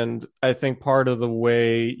 And I think part of the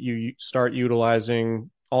way you start utilizing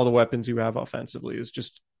all the weapons you have offensively is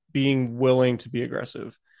just being willing to be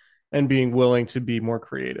aggressive and being willing to be more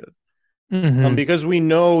creative. Because we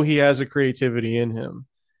know he has a creativity in him.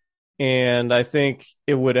 And I think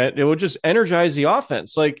it would just energize the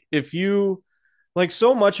offense. Like if you like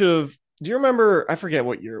so much of, do you remember, I forget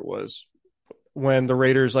what year it was when the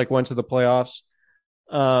Raiders like went to the playoffs?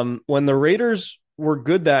 When the Raiders were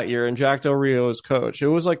good that year and Jack Del Rio was coach, it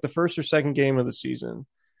was like the first or second game of the season.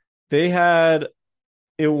 They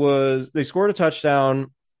scored a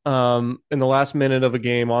touchdown in the last minute of a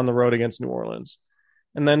game on the road against New Orleans.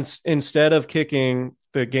 And then instead of kicking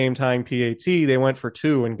the game tying PAT, they went for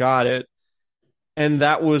 2 and got it. And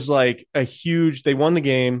that was like they won the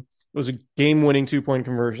game. It was a game winning 2-point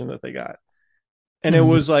conversion that they got. And it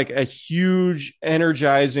was like a huge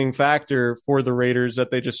energizing factor for the Raiders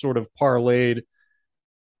that they just sort of parlayed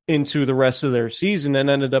into the rest of their season and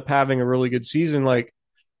ended up having a really good season. Like,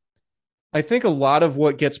 I think a lot of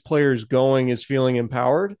what gets players going is feeling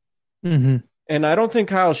empowered. And I don't think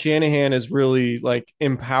Kyle Shanahan is really like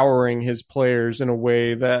empowering his players in a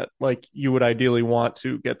way that like you would ideally want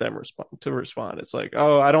to get them to respond. It's like,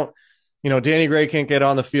 oh, I don't, Danny Gray can't get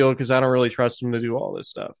on the field because I don't really trust him to do all this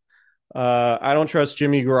stuff. I don't trust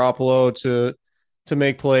Jimmy Garoppolo to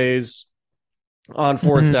make plays on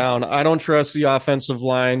 4th down. I don't trust the offensive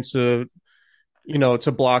line to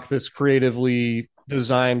block this creatively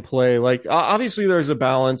designed play. Like obviously there's a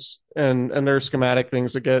balance and there's schematic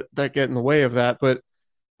things that get in the way of that. But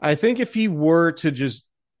I think if he were to just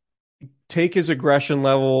take his aggression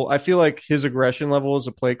level, I feel like his aggression level as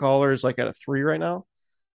a play caller is like at a 3 right now.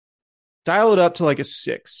 Dial it up to like a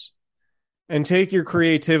 6 and take your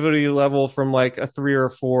creativity level from like a 3 or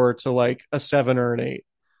 4 to like a 7 or an 8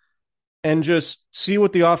 and just see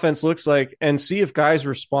what the offense looks like and see if guys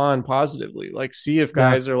respond positively. Like see if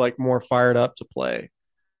guys are like more fired up to play.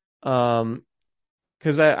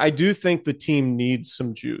 Because I do think the team needs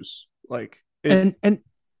some juice. Like and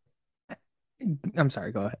I'm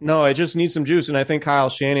sorry, go ahead. No, it just needs some juice. And I think Kyle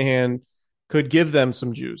Shanahan could give them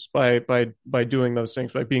some juice by doing those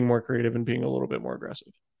things, by being more creative and being a little bit more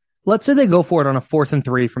aggressive. Let's say they go for it on a 4th and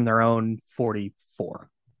 3 from their own 44.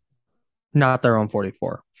 Not their own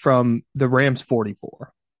 44. From the Rams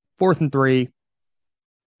 44. 4th and 3.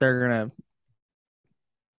 They're going to...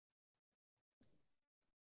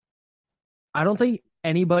 I don't think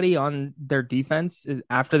anybody on their defense is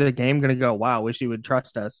after the game going to go, wow, wish he would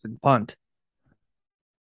trust us and punt.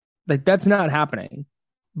 Like that's not happening.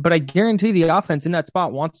 But I guarantee the offense in that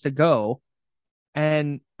spot wants to go.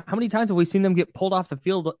 And how many times have we seen them get pulled off the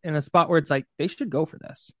field in a spot where it's like they should go for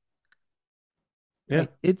this? Yeah,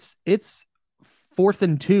 like, it's 4th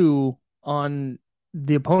and 2 on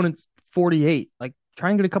the opponent's 48. Like try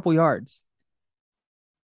and get a couple yards.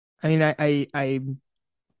 I mean, I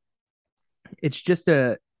it's just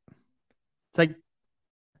it's like,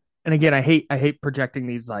 and again, I hate projecting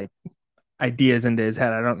these like ideas into his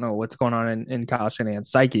head. I don't know what's going on in Kyle Shanahan's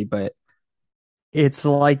psyche, but it's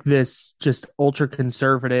like this just ultra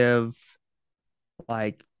conservative,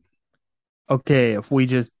 like, okay, if we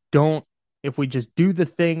just do the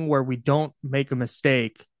thing where we don't make a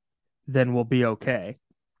mistake, then we'll be okay.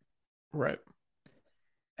 Right.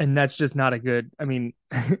 And that's just not a good, I mean,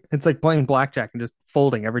 it's like playing blackjack and just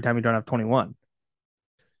folding every time you don't have 21.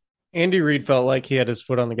 Andy Reid felt like he had his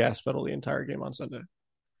foot on the gas pedal the entire game on Sunday.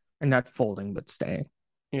 And not folding, but staying.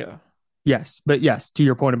 Yeah. Yes. But yes, to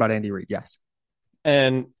your point about Andy Reid, yes.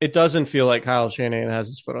 And it doesn't feel like Kyle Shanahan has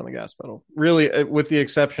his foot on the gas pedal, really, with the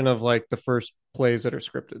exception of like the first plays that are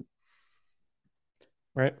scripted.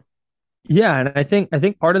 Right. Yeah. And I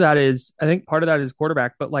think part of that is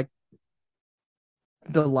quarterback, but like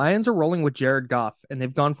the Lions are rolling with Jared Goff and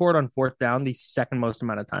they've gone for it on fourth down the second most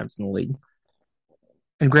amount of times in the league.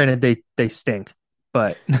 And granted, they stink,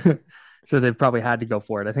 but so they've probably had to go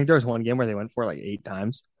for it. I think there was one game where they went for it like 8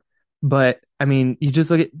 times. But I mean, you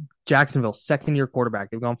just look at Jacksonville, second-year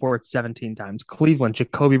quarterback. They've gone for it 17 times. Cleveland,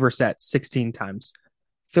 Jacoby Brissett, 16 times.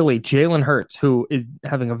 Philly, Jalen Hurts, who is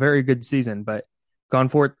having a very good season, but gone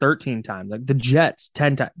for it 13 times. Like the Jets,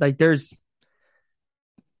 10 times. Like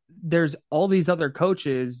there's all these other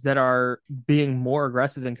coaches that are being more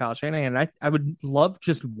aggressive than Kyle Shanahan. And I would love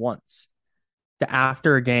just once to,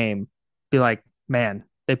 after a game, be like, man,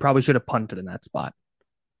 they probably should have punted in that spot.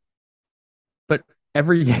 But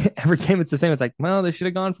every game it's the same. It's like, well, they should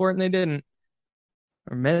have gone for it and they didn't.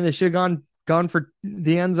 Or man, they should have gone for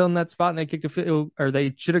the end zone in that spot and they kicked a field, or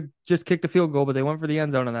they should have just kicked a field goal, but they went for the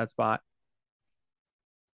end zone in that spot.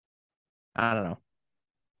 I don't know.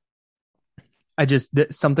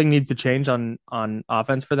 Something needs to change on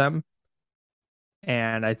offense for them.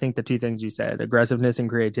 And I think the two things you said, aggressiveness and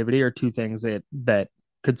creativity, are two things that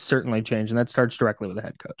could certainly change. And that starts directly with the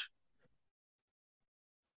head coach.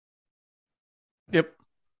 Yep.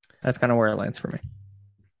 That's kind of where it lands for me.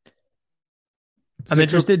 I'm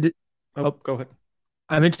interested. Go ahead.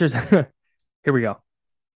 I'm interested. Here we go.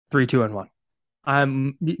 3, 2, and 1.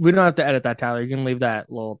 We don't have to edit that, Tyler. You can leave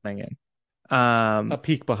that little thing in. A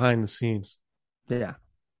peek behind the scenes. Yeah.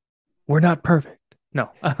 We're not perfect.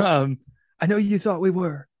 No. I know you thought we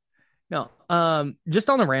were. No. Just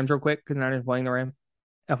on the Rams real quick, because Niners playing the Rams.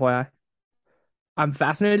 FYI. I'm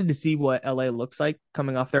fascinated to see what LA looks like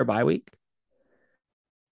coming off their bye week.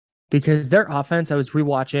 Because their offense, I was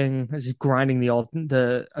rewatching, I was just grinding the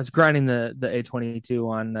A22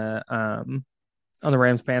 on the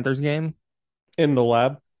Rams Panthers game. In the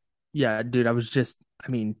lab? Yeah, dude, I was just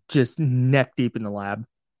neck deep in the lab.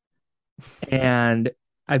 And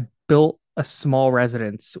I built a small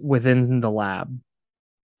residence within the lab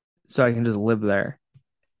so I can just live there.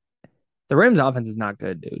 The Rams offense is not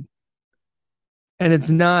good, dude. And it's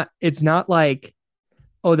not like,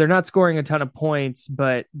 oh, they're not scoring a ton of points,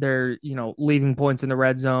 but they're, leaving points in the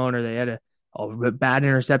red zone, or they had a bad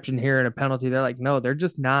interception here and a penalty. They're like, no, they're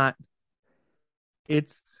just not.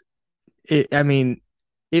 I mean,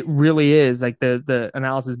 it really is like the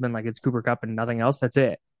analysis has been like it's Cooper Kupp and nothing else. That's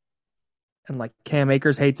it. And like Cam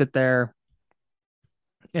Akers hates it there.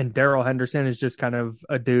 And Darrell Henderson is just kind of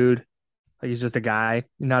a dude. Like he's just a guy,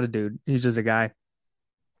 not a dude. He's just a guy.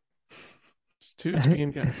 Just dudes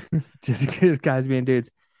being guys. just guys being dudes.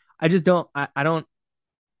 I just don't. I don't.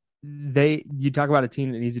 You talk about a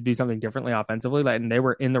team that needs to do something differently offensively, and they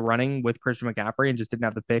were in the running with Christian McCaffrey and just didn't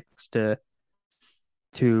have the picks to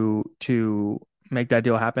make that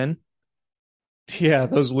deal happen. Yeah,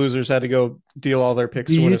 those losers had to go deal all their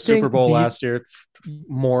picks to win a Super Bowl last year.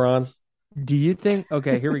 Morons. Do you think?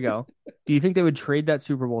 Okay, here we go. Do you think they would trade that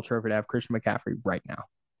Super Bowl trophy to have Christian McCaffrey right now?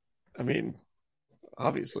 I mean,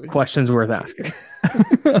 obviously. Questions worth asking.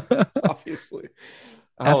 Obviously.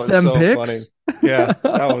 F them so picks. Funny. Yeah,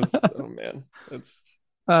 that was. Oh man, it's.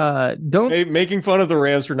 Making fun of the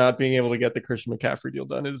Rams for not being able to get the Christian McCaffrey deal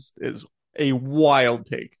done is a wild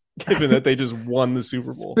take, given that they just won the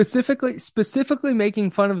Super Bowl. Specifically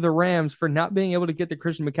making fun of the Rams for not being able to get the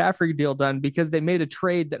Christian McCaffrey deal done because they made a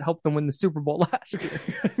trade that helped them win the Super Bowl last year.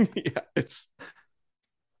 Yeah,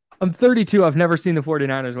 I'm 32. I've never seen the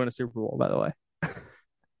 49ers win a Super Bowl, by the way.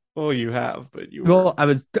 Well, you have, but you. Well,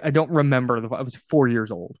 I don't remember. I was 4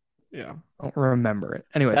 years old. Yeah, I don't remember it.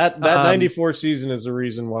 Anyway, that 94 season is the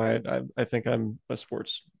reason why I think I'm a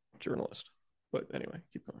sports journalist. But anyway,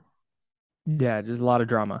 keep going. Yeah, just a lot of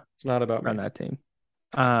drama. It's not about around that team.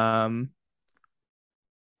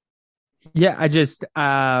 Yeah,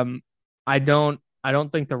 I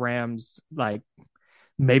don't think the Rams, like,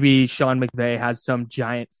 maybe Sean McVay has some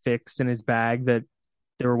giant fix in his bag that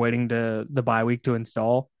they were waiting to the bye week to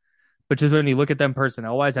install. But just when you look at them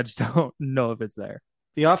personnel wise, I just don't know if it's there.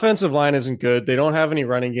 The offensive line isn't good. They don't have any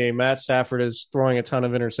running game. Matt Stafford is throwing a ton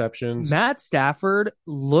of interceptions. Matt Stafford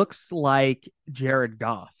looks like Jared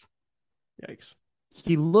Goff. Yikes.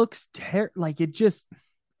 He looks like it just.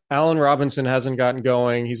 Allen Robinson hasn't gotten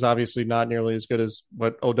going. He's obviously not nearly as good as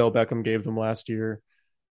what Odell Beckham gave them last year.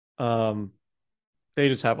 They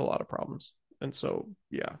just have a lot of problems. And so,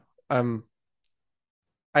 yeah,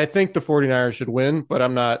 I think the 49ers should win, but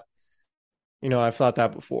I'm not, I've thought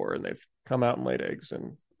that before and they've come out and laid eggs,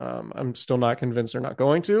 and I'm still not convinced they're not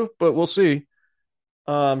going to, but we'll see.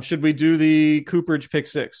 Should we do the Cooperage pick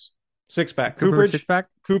six pack? Cooperage six pack?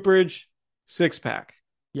 Cooperage six pack.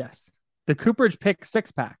 Yes. The Cooperage pick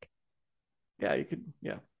six pack. Yeah, you could.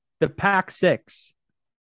 Yeah. The pack six.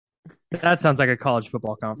 That sounds like a college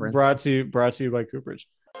football conference. Brought to you by Cooperage.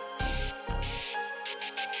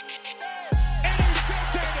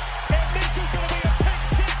 Intercepted, and this is going to be a pick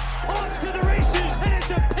six. Off to the races, and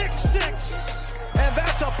it's a pick six. And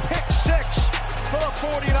that's a pick six for the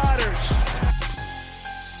 49ers.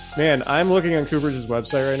 Man, I'm looking on Cooperage's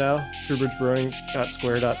website right now.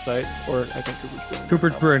 CooperageBrewing.square.site, or I think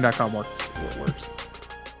CooperageBrewing.com works. It works.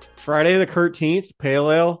 Friday the 13th,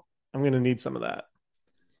 Pale Ale. I'm going to need some of that.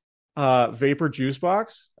 Vapor Juice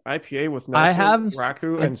Box, IPA with Nelson,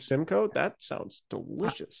 Raku, and Simcoe. That sounds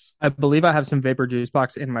delicious. I believe I have some Vapor Juice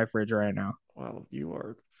Box in my fridge right now. Well, you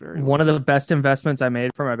are very one of the best investments I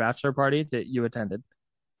made for my bachelor party that you attended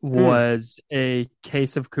was a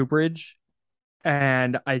case of Cooperage.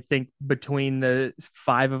 And I think between the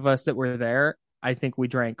 5 of us that were there, I think we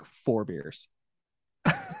drank 4 beers.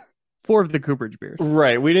 4 of the Cooperage beers.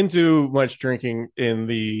 Right. We didn't do much drinking in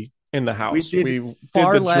the house. We did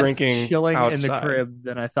far the less drinking chilling outside in the crib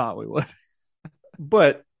than I thought we would.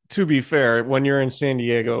 But to be fair, when you're in San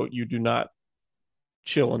Diego, you do not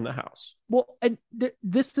chill in the house. Well, and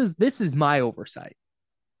this is my oversight.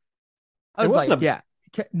 I was like, yeah,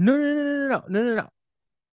 no.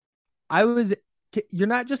 You're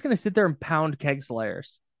not just going to sit there and pound keg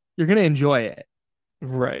slayers. You're going to enjoy it.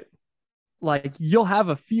 Right. Like you'll have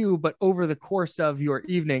a few, but over the course of your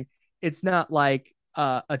evening, it's not like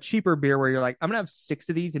a cheaper beer where you're like, I'm going to have 6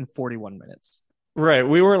 of these in 41 minutes. Right.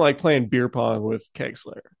 We weren't like playing beer pong with Keg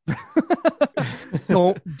Slayer.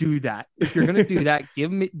 Don't do that. If you're going to do that,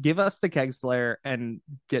 give us the Keg Slayer and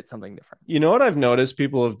get something different. You know what I've noticed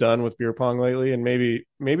people have done with beer pong lately, and maybe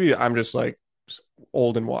I'm just like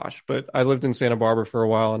old and washed, but I lived in Santa Barbara for a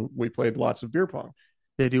while and we played lots of beer pong.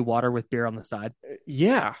 They do water with beer on the side.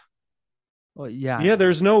 Yeah. Well, yeah. Yeah,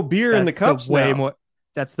 there's no beer in the cups now.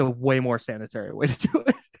 That's the way more sanitary way to do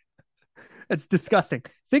it. It's disgusting.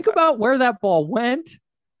 Think about where that ball went.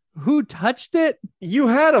 Who touched it? You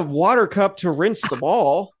had a water cup to rinse the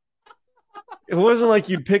ball. It wasn't like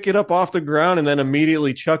you'd pick it up off the ground and then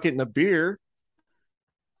immediately chuck it in a beer.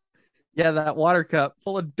 Yeah, that water cup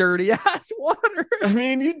full of dirty ass water. I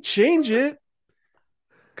mean, you'd change it.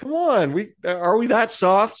 Come on. Are we that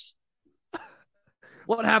soft?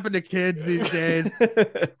 What happened to kids these days?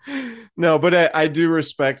 No, but I do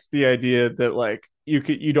respect the idea that like you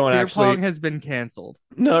don't beer actually. Beer pong has been canceled.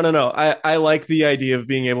 No. I like the idea of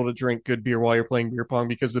being able to drink good beer while you're playing beer pong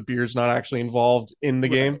because the beer's not actually involved in the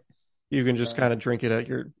game. You can just kind of drink it at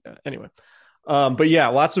your anyway. But yeah,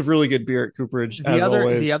 lots of really good beer at Cooperage.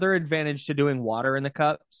 Always. The other advantage to doing water in the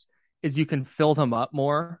cups is you can fill them up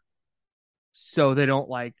more, so they don't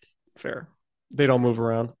like fair. They don't move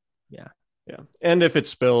around. Yeah. Yeah, and if it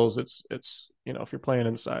spills, it's if you're playing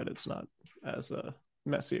inside, it's not as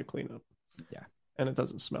messy a cleanup. Yeah, and it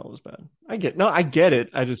doesn't smell as bad. I get it.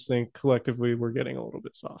 I just think collectively we're getting a little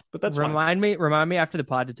bit soft, but that's remind me after the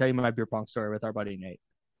pod to tell you my beer pong story with our buddy Nate.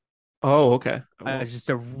 Oh, okay. Just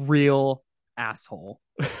a real asshole.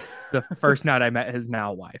 The first night I met his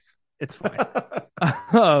now wife. It's fine.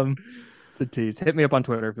 It's a tease. Hit me up on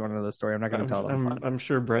Twitter if you want to know the story. I'm not going to tell them. I'm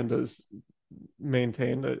sure Brenda's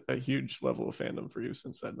maintained a huge level of fandom for you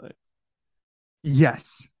since that night.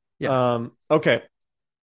 Yes. Yeah. Okay.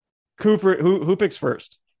 Cooper, who picks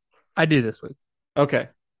first? I do this week. Okay.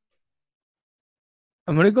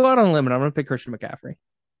 I'm gonna go out on a limb and I'm gonna pick Christian McCaffrey.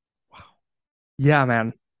 Wow. Yeah,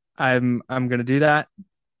 man. I'm gonna do that.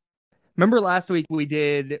 Remember last week we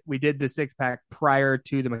did the 6-pack prior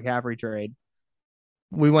to the McCaffrey trade.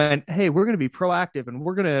 We went, hey, we're gonna be proactive and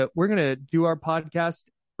we're gonna do our podcast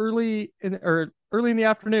early in the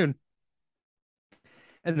afternoon,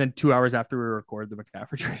 and then 2 hours after we record, the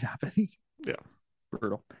McCaffrey trade happens. Yeah,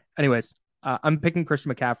 brutal. Anyways, I'm picking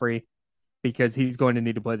Christian McCaffrey because he's going to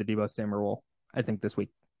need to play the Deebo Samuel role, I think, this week.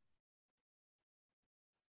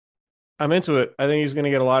 I'm into it. I think he's going to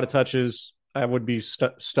get a lot of touches. I would be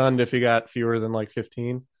stunned if he got fewer than like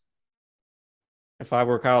 15. If I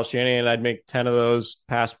were Kyle Shanahan, I'd make 10 of those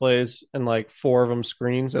pass plays and like 4 of them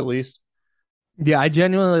screens at least. Yeah, I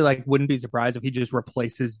genuinely like wouldn't be surprised if he just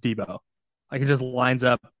replaces Debo. Like it just lines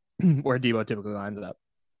up where Debo typically lines up.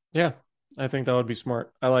 Yeah, I think that would be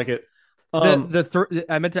smart. I like it.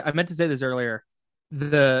 I meant to say this earlier.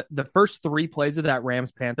 The first 3 plays of that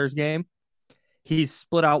Rams Panthers game, he's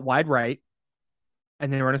split out wide right,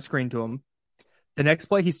 and they run a screen to him. The next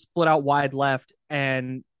play, he's split out wide left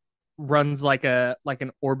and runs like an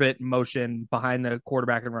orbit motion behind the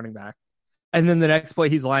quarterback and running back. And then the next play,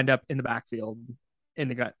 he's lined up in the backfield in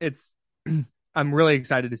the gut. It's I'm really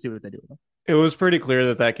excited to see what they do with him. It was pretty clear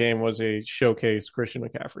that that game was a showcase Christian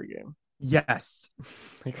McCaffrey game. Yes,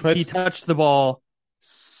 he touched the ball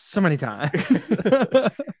so many times.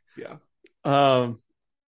 Yeah, and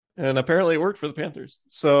apparently it worked for the Panthers.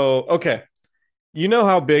 So okay, you know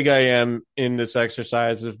how big I am in this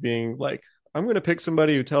exercise of being like, I'm going to pick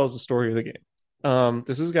somebody who tells the story of the game.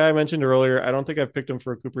 This is a guy I mentioned earlier. I don't think I've picked him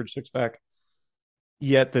for a Cooperage six pack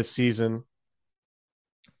yet this season.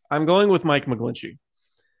 I'm going with Mike McGlinchey.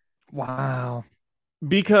 Wow.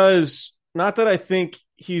 Because not that I think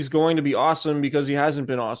he's going to be awesome because he hasn't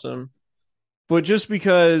been awesome, but just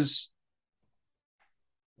because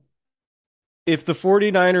if the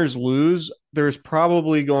 49ers lose, there's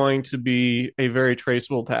probably going to be a very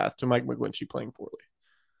traceable path to Mike McGlinchey playing poorly.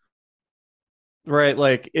 Right?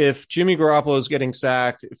 Like if Jimmy Garoppolo is getting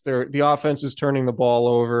sacked, if the offense is turning the ball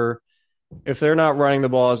over, if they're not running the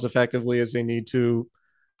ball as effectively as they need to,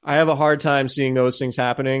 I have a hard time seeing those things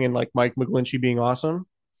happening and like Mike McGlinchey being awesome.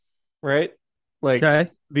 Right? Like Okay.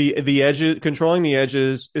 the edges, controlling the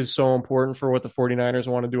edges is so important for what the 49ers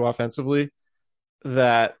want to do offensively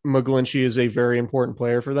that McGlinchey is a very important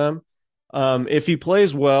player for them. If he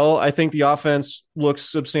plays well, I think the offense looks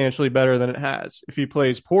substantially better than it has. If he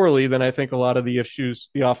plays poorly, then I think a lot of the issues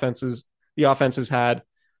the offense has had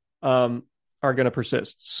are going to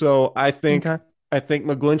persist. So I think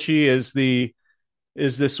McGlinchey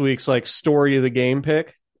is this week's like story of the game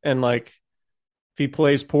pick, and like if he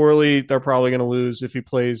plays poorly, they're probably going to lose. If he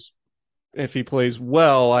plays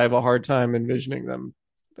well, I have a hard time envisioning them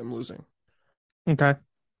losing. Okay.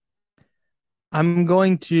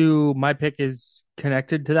 My pick is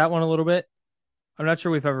connected to that one a little bit. I'm not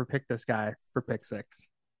sure we've ever picked this guy for pick 6.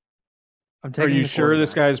 Are you sure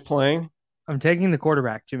this guy's playing? I'm taking the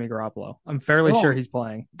quarterback, Jimmy Garoppolo. I'm fairly sure he's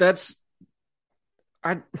playing.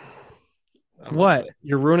 What?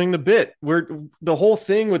 You're ruining the bit. The whole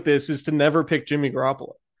thing with this is to never pick Jimmy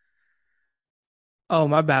Garoppolo. Oh,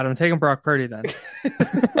 my bad. I'm taking Brock Purdy then.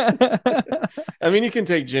 I mean, you can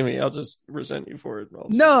take Jimmy. I'll just resent you for it. Also.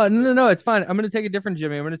 No. It's fine. I'm going to take a different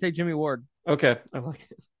Jimmy. I'm going to take Jimmy Ward. Okay. I like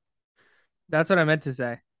it. That's what I meant to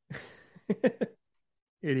say.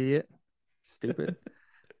 Idiot. Stupid.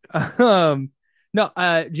 No,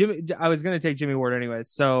 Jimmy. I was going to take Jimmy Ward anyways.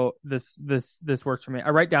 So this works for me.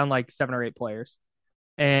 I write down like 7 or 8 players,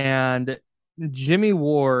 and Jimmy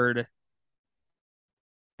Ward.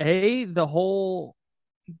 The whole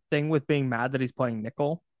thing with being mad that he's playing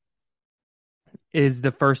nickel is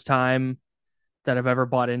the first time that I've ever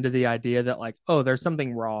bought into the idea that like, oh, there's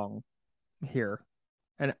something wrong here.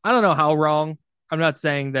 And I don't know how wrong. I'm not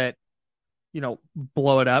saying that,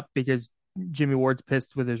 blow it up because Jimmy Ward's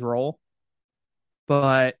pissed with his role.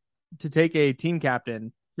 But to take a team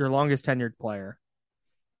captain, your longest tenured player,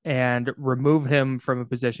 and remove him from a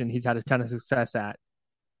position he's had a ton of success at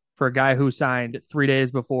for a guy who signed 3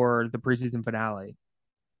 days before the preseason finale,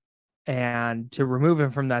 and to remove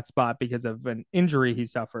him from that spot because of an injury he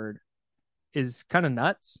suffered is kind of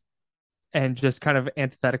nuts and just kind of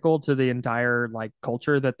antithetical to the entire like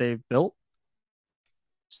culture that they've built.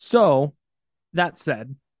 So that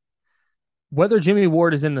said, whether Jimmy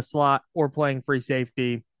Ward is in the slot or playing free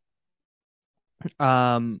safety,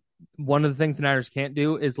 one of the things the Niners can't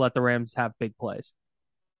do is let the Rams have big plays.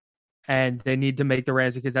 And they need to make the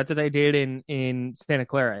Rams, because that's what they did in Santa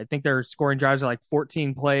Clara. I think their scoring drives are like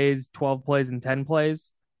 14 plays, 12 plays, and 10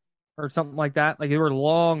 plays or something like that. Like they were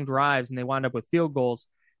long drives and they wound up with field goals.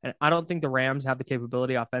 And I don't think the Rams have the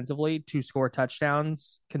capability offensively to score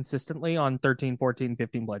touchdowns consistently on 13, 14,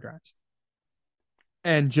 15 play drives.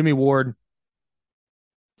 And Jimmy Ward,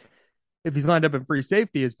 if he's lined up in free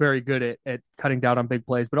safety, is very good at cutting down on big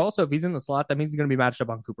plays. But also if he's in the slot, that means he's going to be matched up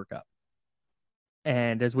on Cooper Kupp.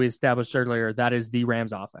 And as we established earlier, that is the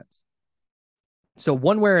Rams offense. So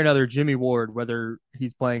one way or another, Jimmy Ward, whether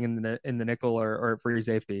he's playing in the nickel or free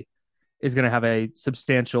safety, is going to have a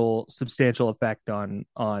substantial effect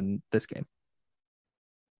on this game.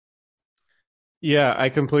 Yeah, I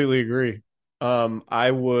completely agree.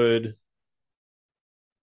 I would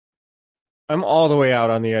I'm all the way out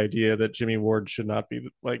on the idea that Jimmy Ward should not be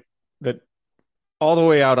like that. All the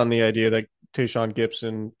way out on the idea that Tayshaun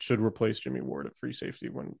Gibson should replace Jimmy Ward at free safety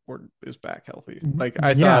when Ward is back healthy. Like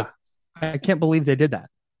I thought, I can't believe they did that.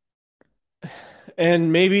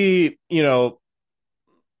 and maybe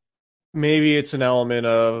maybe it's an element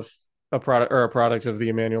of a product of the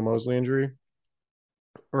Emmanuel Mosley injury,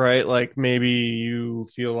 right? Like maybe you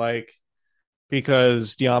feel like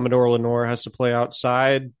because Diamador Lenore has to play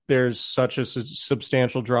outside, there's such a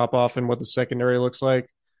substantial drop off in what the secondary looks like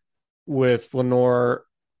with Lenore.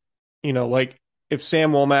 Like if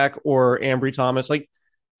Sam Womack or Ambry Thomas,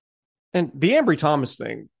 and the Ambry Thomas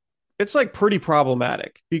thing, it's like pretty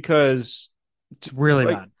problematic because it's really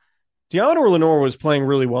bad. Diamador Lenore was playing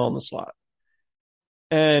really well in the slot.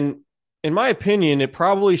 And in my opinion, it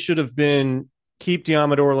probably should have been keep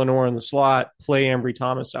Diamador Lenore in the slot, play Ambry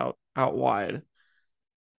Thomas out wide.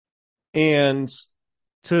 And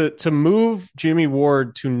to move Jimmy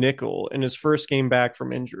Ward to nickel in his first game back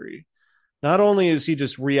from injury, not only is he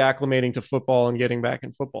just reacclimating to football and getting back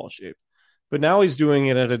in football shape, but now he's doing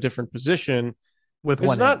it at a different position with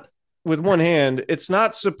one hand. With one hand. It's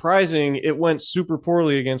not surprising it went super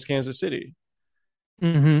poorly against Kansas City.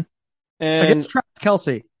 Mm-hmm. And against Travis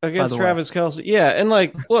Kelce. Kelce. Yeah. And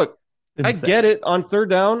look, I get it on third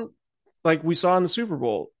down. Like we saw in the Super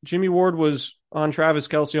Bowl, Jimmy Ward was on Travis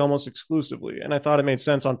Kelce almost exclusively. And I thought it made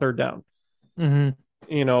sense on third down,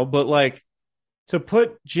 but to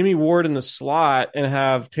put Jimmy Ward in the slot and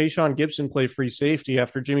have Tayshaun Gibson play free safety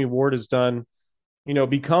after Jimmy Ward has done,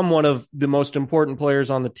 become one of the most important players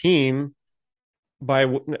on the team by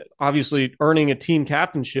obviously earning a team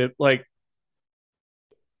captainship. Like,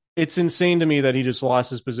 it's insane to me that he just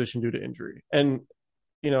lost his position due to injury. And,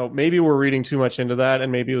 maybe we're reading too much into that.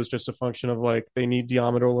 And maybe it was just a function of they need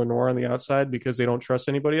Diamador Lenore on the outside because they don't trust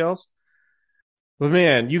anybody else. But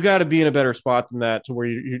man, you got to be in a better spot than that to where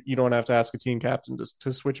you don't have to ask a team captain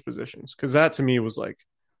to switch positions. Because that to me was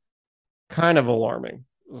kind of alarming.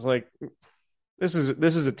 It was this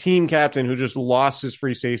is a team captain who just lost his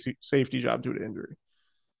free safety job due to injury.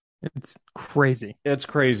 It's crazy. It's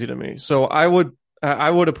crazy to me. So I would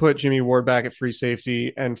have put Jimmy Ward back at free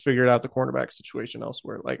safety and figured out the cornerback situation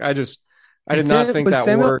elsewhere. I did not think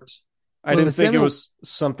that worked. I didn't think it was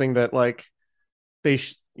something that they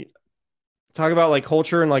talk about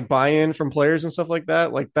culture and buy-in from players and stuff like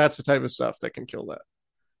that. That's the type of stuff that can kill that.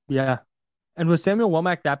 Yeah. And was Samuel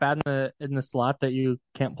Womack that bad in the slot that you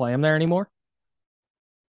can't play him there anymore?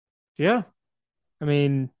 Yeah. I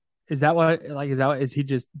mean, is he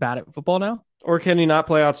just bad at football now? Or can he not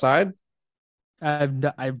play outside? I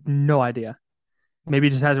have no idea. Maybe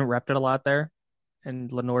he just hasn't repped it a lot there.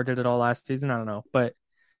 And Lenore did it all last season. I don't know. But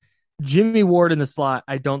Jimmy Ward in the slot,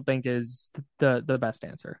 I don't think is the best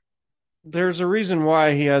answer. There's a reason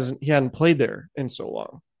why he hadn't played there in so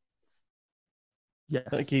long. Yes.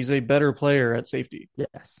 He's a better player at safety.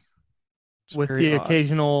 Yes. With the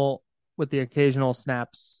occasional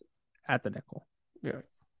snaps at the nickel. Yeah.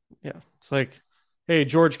 Yeah. It's hey,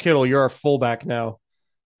 George Kittle, you're our fullback now.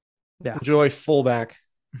 Yeah. Enjoy fullback.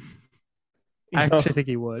 I actually think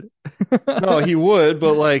he would. No, he would,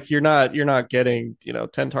 but you're not getting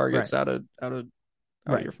 10 targets out of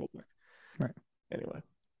your fullback. Right. Anyway.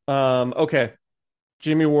 Okay.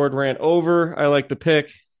 Jimmy Ward ran over. I like the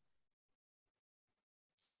pick,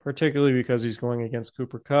 particularly because he's going against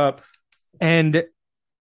Cooper Kupp. And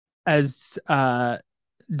as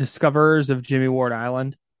discoverers of Jimmy Ward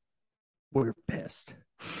Island, we're pissed.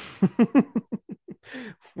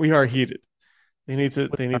 We are heated. They need to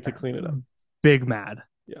clean it up. Big mad.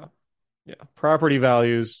 Yeah. Yeah. Property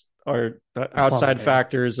values are outside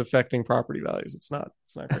factors affecting property values. It's not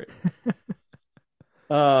great.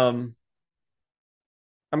 I'm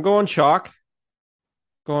going chalk.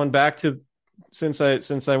 Going back to since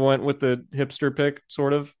I went with the hipster pick,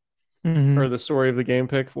 sort of, or the story of the game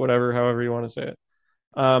pick, however you want to say it.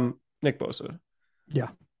 Nick Bosa. Yeah.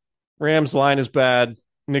 Rams line is bad.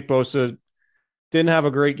 Nick Bosa didn't have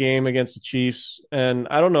a great game against the Chiefs, and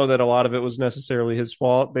I don't know that a lot of it was necessarily his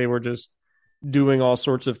fault. They were just doing all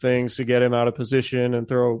sorts of things to get him out of position and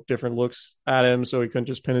throw different looks at him so he couldn't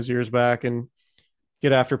just pin his ears back and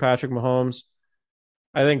get after Patrick Mahomes.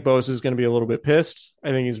 I think Bosa is going to be a little bit pissed. I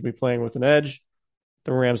think he's going to be playing with an edge.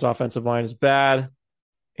 The Rams' offensive line is bad,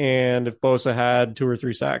 and if Bosa had 2 or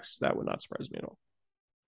 3 sacks, that would not surprise me at all.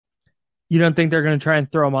 You don't think they're going to try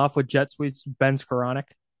and throw him off with jet sweeps, Ben Skoranek?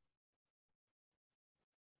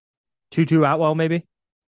 Tutu Atwell, maybe?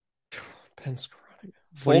 Ben Skoranek.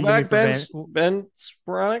 Fullback Ben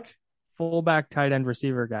Skoranek? Fullback, tight end,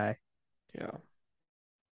 receiver guy. Yeah.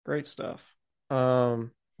 Great stuff. What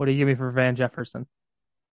do you give me for Van Jefferson?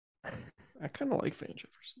 I kind of like Van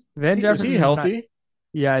Jefferson. Van Is Jefferson he healthy?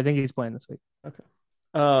 Yeah, I think he's playing this week. Okay.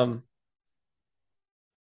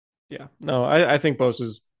 Yeah. No, I think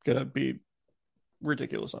Bosa's gonna be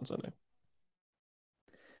ridiculous on Sunday.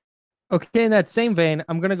 Okay, in that same vein,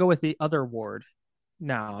 I'm gonna go with the other Ward.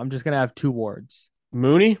 Now I'm just gonna have two Wards.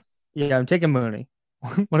 Mooney? Yeah, I'm taking Mooney.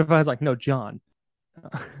 What if I was like, no, John?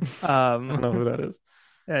 I don't know who that is.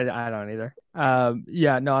 I don't either.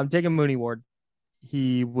 Yeah, no, I'm taking Mooney Ward.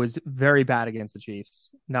 He was very bad against the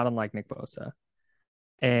Chiefs, not unlike Nick Bosa.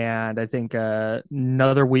 And I think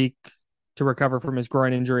another week to recover from his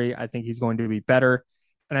groin injury. I think he's going to be better.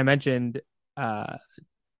 And I mentioned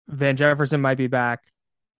Van Jefferson might be back.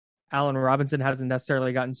 Allen Robinson hasn't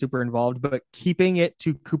necessarily gotten super involved, but keeping it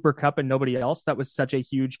to Cooper Kupp and nobody else, that was such a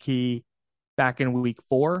huge key back in week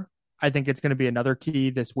 4. I think it's going to be another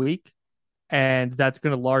key this week. And that's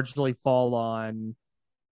going to largely fall on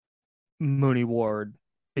Mooney Ward,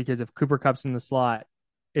 because if Cooper Kupp's in the slot,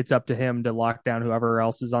 it's up to him to lock down whoever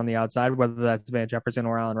else is on the outside, whether that's Van Jefferson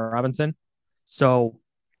or Allen Robinson. So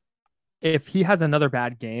if he has another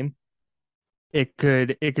bad game, it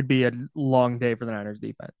could be a long day for the Niners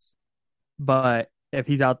defense. But if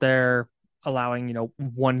he's out there allowing,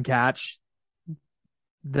 one catch,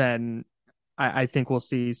 then I think we'll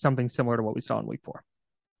see something similar to what we saw in week 4.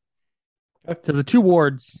 Okay. So the two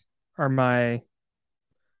Wards are my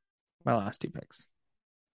last two picks.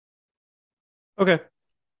 Okay.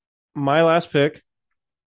 My last pick.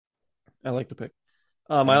 I like the pick.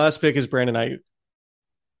 My last pick is Brandon Ayuk.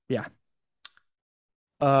 Yeah.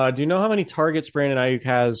 Do you know how many targets Brandon Ayuk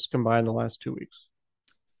has combined the last 2 weeks?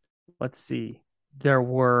 Let's see. There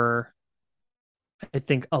were, I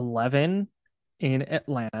think, 11 in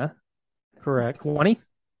Atlanta. Correct. 20?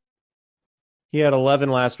 He had 11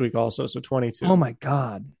 last week also, so 22. Oh, my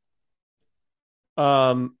God.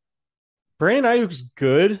 Brandon Ayuk's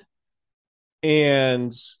good,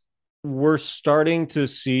 and we're starting to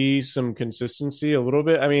see some consistency a little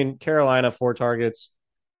bit. I mean, Carolina, 4 targets,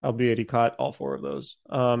 albeit he caught all 4 of those.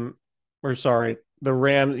 The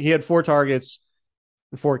Rams, he had 4 targets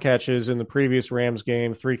and 4 catches in the previous Rams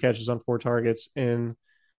game, 3 catches on 4 targets in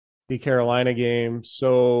the Carolina game.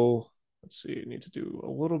 So let's see, I need to do a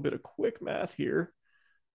little bit of quick math here.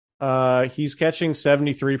 He's catching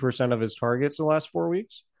 73% of his targets the last 4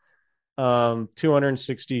 weeks.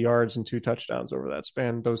 260 yards and 2 touchdowns over that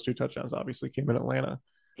span. Those 2 touchdowns obviously came in Atlanta.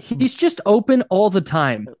 He's just open all the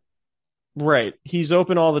time. Right. He's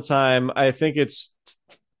open all the time. I think it's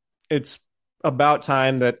about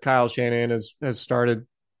time that Kyle Shanahan has started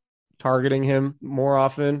targeting him more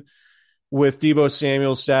often. With Deebo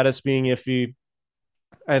Samuel's status being iffy,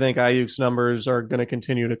 I think Ayuk's numbers are going to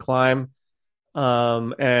continue to climb.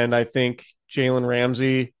 And I think Jalen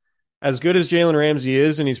Ramsey, as good as Jalen Ramsey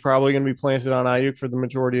is, and he's probably going to be planted on Ayuk for the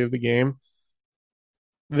majority of the game,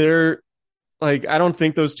 I don't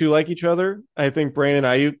think those two like each other. I think Brandon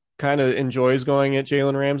Ayuk kind of enjoys going at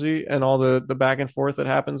Jalen Ramsey and all the back and forth that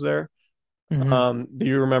happens there. Mm-hmm. Do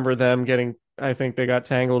you remember them I think they got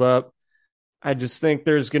tangled up. I just think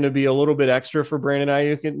there's going to be a little bit extra for Brandon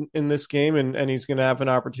Ayuk in this game, and he's going to have an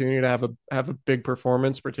opportunity to have a big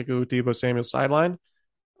performance, particularly with Deebo Samuel's sideline.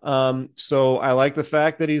 So I like the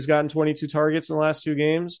fact that he's gotten 22 targets in the last 2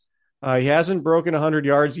 games. He hasn't broken 100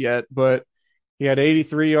 yards yet, but he had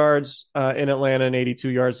 83 yards in Atlanta and 82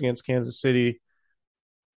 yards against Kansas City.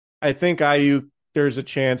 I think Ayuk, there's a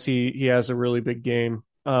chance he has a really big game.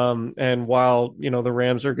 And while, the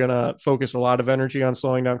Rams are going to focus a lot of energy on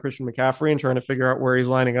slowing down Christian McCaffrey and trying to figure out where he's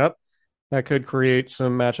lining up, that could create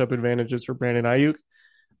some matchup advantages for Brandon Ayuk.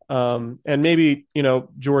 And maybe,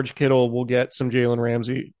 George Kittle will get some Jalen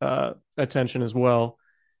Ramsey attention as well.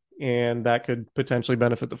 And that could potentially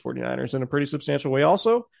benefit the 49ers in a pretty substantial way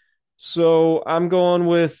also. So I'm going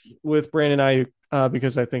with Brandon Ayuk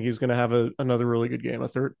because I think he's going to have another really good game, a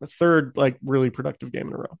third like really productive game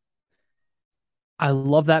in a row. I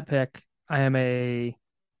love that pick. I am a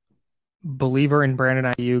believer in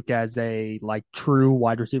Brandon Ayuk as a true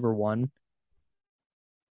wide receiver 1.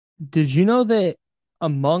 Did you know that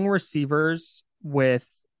among receivers with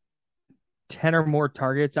 10 or more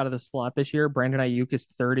targets out of the slot this year, Brandon Ayuk is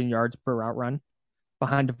 3rd in yards per route run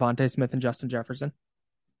behind Devontae Smith and Justin Jefferson?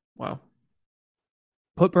 Wow.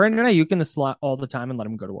 Put Brandon Ayuk in the slot all the time and let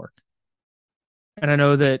him go to work. And I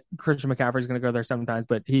know that Christian McCaffrey is going to go there sometimes,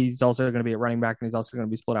 but he's also going to be at running back and he's also going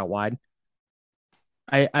to be split out wide.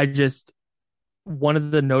 I just, one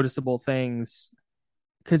of the noticeable things,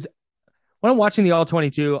 because when I'm watching the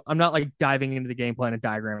All-22, I'm not diving into the game plan and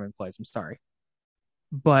diagramming plays. I'm sorry.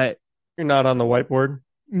 But you're not on the whiteboard?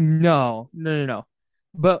 No.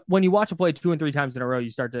 But when you watch a play 2 and 3 times in a row,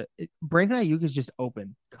 you start to Brandon Ayuk is just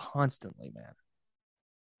open constantly, man.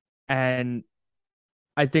 And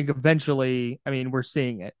I think eventually, I mean, we're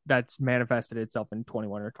seeing it. That's manifested itself in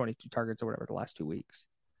 21 or 22 targets or whatever the last 2 weeks.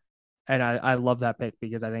 And I love that pick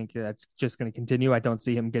because I think that's just going to continue. I don't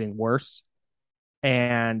see him getting worse.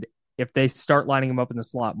 And if they start lining him up in the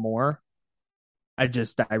slot more, I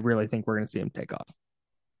really think we're going to see him take off.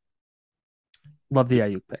 Love the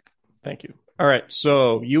Ayuk pick. Thank you. All right.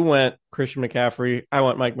 So you went Christian McCaffrey. I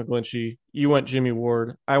went Mike McGlinchey. You went Jimmy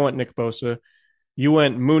Ward. I went Nick Bosa. You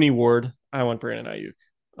went Mooney Ward. I went Brandon Ayuk.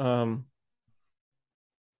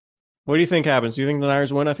 What do you think happens? Do you think the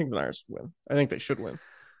Niners win? I think the Niners win. I think they should win.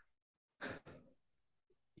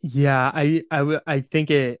 Yeah, I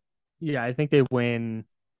think it. Yeah, I think they win.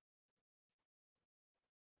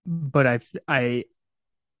 But I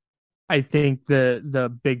think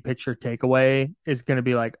the big picture takeaway is going to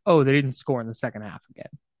be like, oh, they didn't score in the second half again,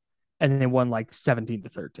 and then they won like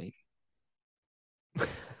 17-13.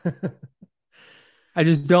 I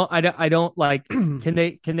just don't. I don't like. Can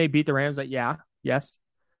they beat the Rams? Like, yeah, yes.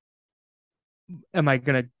 Am I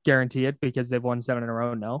going to guarantee it because they've won 7 in a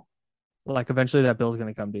row? No. Like, eventually that bill's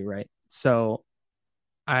going to come due, right? So,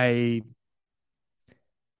 I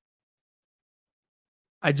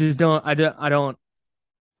just don't. I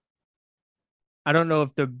don't know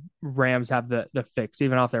if the Rams have the fix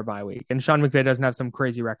even off their bye week. And Sean McVay doesn't have some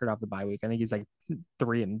crazy record off the bye week. I think he's like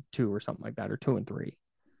 3-2 or something like that, or 2-3.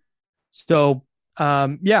 So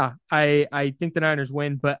yeah, I think the Niners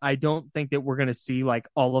win, but I don't think that we're gonna see like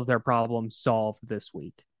all of their problems solved this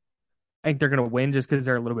week. I think they're gonna win just because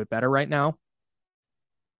they're a little bit better right now.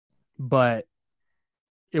 But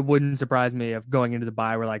it wouldn't surprise me if going into the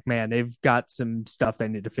bye we're like, man, they've got some stuff they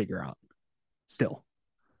need to figure out still.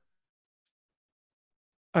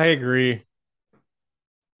 I agree.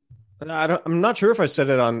 I'm not sure if I said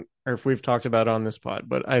it on or if we've talked about it on this pod,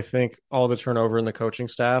 but I think all the turnover in the coaching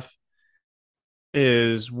staff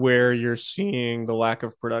is where you're seeing the lack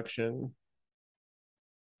of production,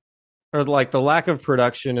 or like the lack of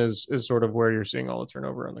production is sort of where you're seeing all the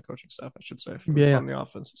turnover on the coaching staff, I should say, on the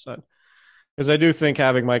offensive side. Because I do think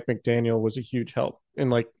having Mike McDaniel was a huge help in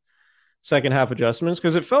like second half adjustments,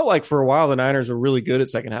 because it felt like for a while the Niners were really good at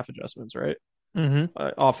second half adjustments, right?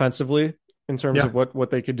 Offensively in terms of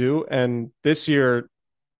what they could do. And this year,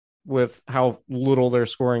 with how little they're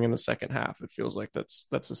scoring in the second half, it feels like that's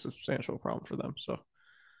a substantial problem for them. So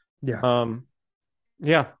that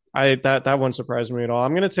wouldn't surprise me at all.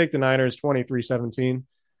 I'm going to take the Niners 23-17.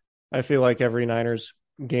 I feel like every Niners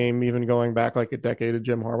game, even going back like a decade of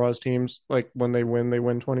Jim Harbaugh's teams, like when they win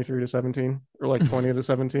 23-17 or like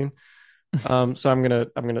 20-17. So I'm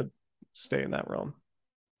gonna stay in that realm.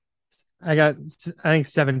 I think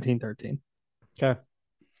 17-13. Okay.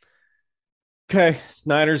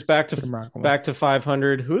 Niners back to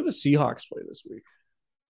 500. Who do the Seahawks play this week?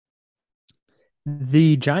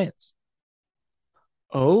 The Giants.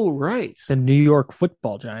 Oh, right. The New York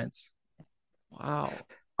Football Giants. Wow.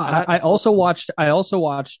 I also watched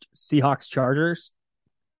Seahawks Chargers.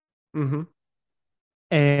 Mm-hmm.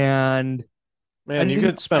 And man, you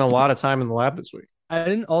could spend a lot of time in the lab this week. I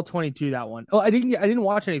didn't all 22 that one. Oh, I didn't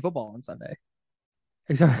watch any football on Sunday.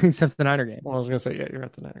 Except the Niner game. Well, I was gonna say, yeah, you're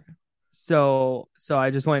at the Niner game. So I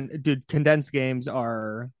just went, dude, condensed games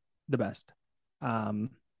are the best. But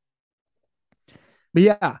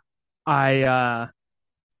yeah, I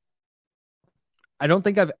don't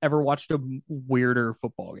think I've ever watched a weirder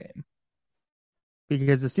football game,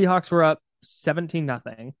 because the Seahawks were up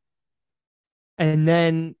 17-0, and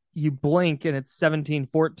then you blink and it's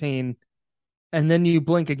 17-14, and then you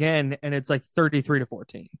blink again and it's like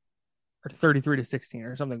 33-14 or 33-16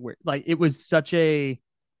 or something weird. Like, it was such a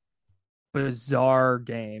bizarre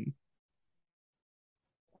game.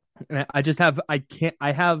 And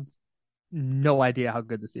I have no idea how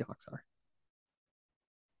good the Seahawks are.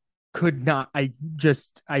 I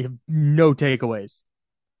have no takeaways.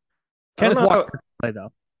 Kenneth Walker play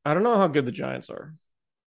though. I don't know how good the Giants are.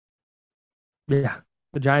 Yeah.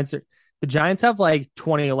 The Giants have like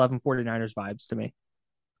 2011 49ers vibes to me.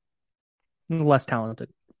 Less talented.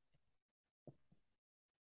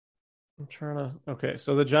 Okay,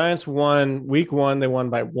 so the Giants won week 1, they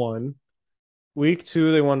won by 1. Week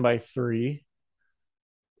 2, they won by 3.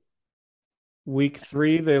 Week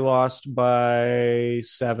 3, they lost by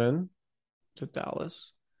 7 to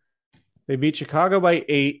Dallas. They beat Chicago by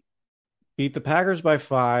 8, beat the Packers by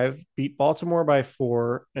 5, beat Baltimore by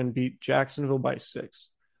 4, and beat Jacksonville by 6.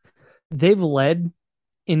 They've led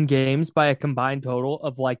in games by a combined total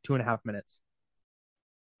of like 2.5 minutes.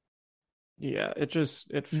 Yeah, it feels.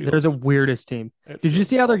 They're the weirdest team. Did you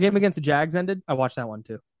see how their game against the Jags ended? I watched that one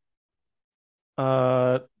too.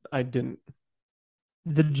 I didn't.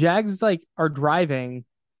 The Jags are driving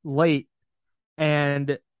late,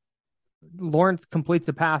 and Lawrence completes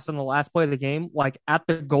a pass on the last play of the game, at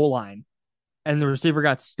the goal line, and the receiver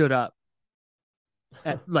got stood up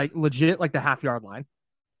at legit the half-yard line,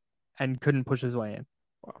 and couldn't push his way in.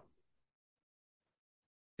 Wow.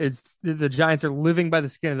 It's the Giants are living by the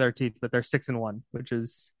skin of their teeth, but they're 6-1, which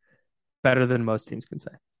is better than most teams can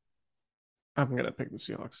say. I'm gonna pick the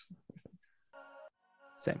Seahawks. I think.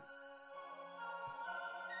 Same.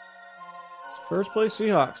 First place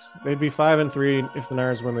Seahawks. They'd be 5-3. If the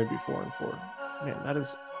Niners win, they'd be 4-4. Man, that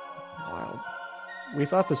is wild. We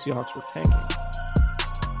thought the Seahawks were tanking,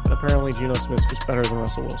 but apparently Geno Smith's just better than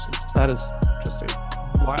Russell Wilson. That is just a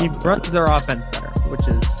wild. He runs their offense better, which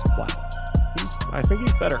is wild. I think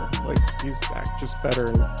he's better. He's just better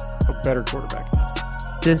and a better quarterback.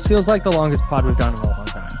 This feels like the longest pod we've done in a long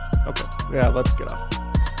time. Okay. Yeah, let's get off.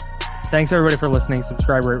 Thanks everybody for listening.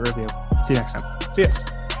 Subscribe, rate, review. See you next time. See ya.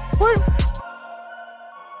 Bye.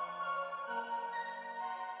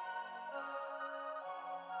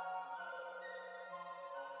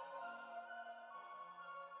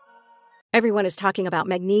 Everyone is talking about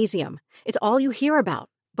magnesium. It's all you hear about.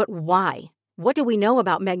 But why? What do we know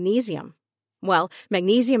about magnesium? Well,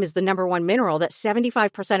 magnesium is the number one mineral that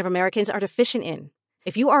 75% of Americans are deficient in.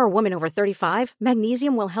 If you are a woman over 35,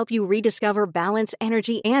 magnesium will help you rediscover balance,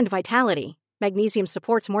 energy, and vitality. Magnesium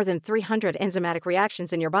supports more than 300 enzymatic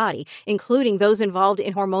reactions in your body, including those involved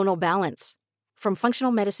in hormonal balance. From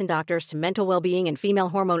functional medicine doctors to mental well-being and female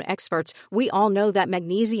hormone experts, we all know that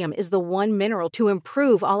magnesium is the one mineral to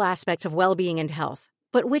improve all aspects of well-being and health.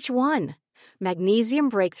 But which one? Magnesium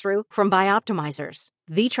Breakthrough from Bioptimizers,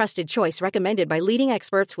 the trusted choice recommended by leading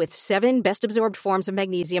experts with 7 best-absorbed forms of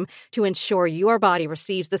magnesium to ensure your body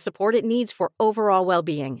receives the support it needs for overall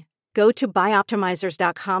well-being. Go to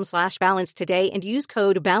bioptimizers.com/balance today and use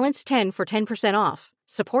code BALANCE10 for 10% off.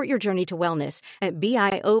 Support your journey to wellness at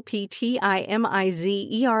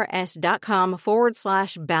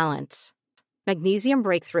bioptimizers.com/balance. Magnesium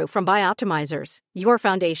Breakthrough from Bioptimizers, your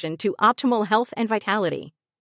foundation to optimal health and vitality.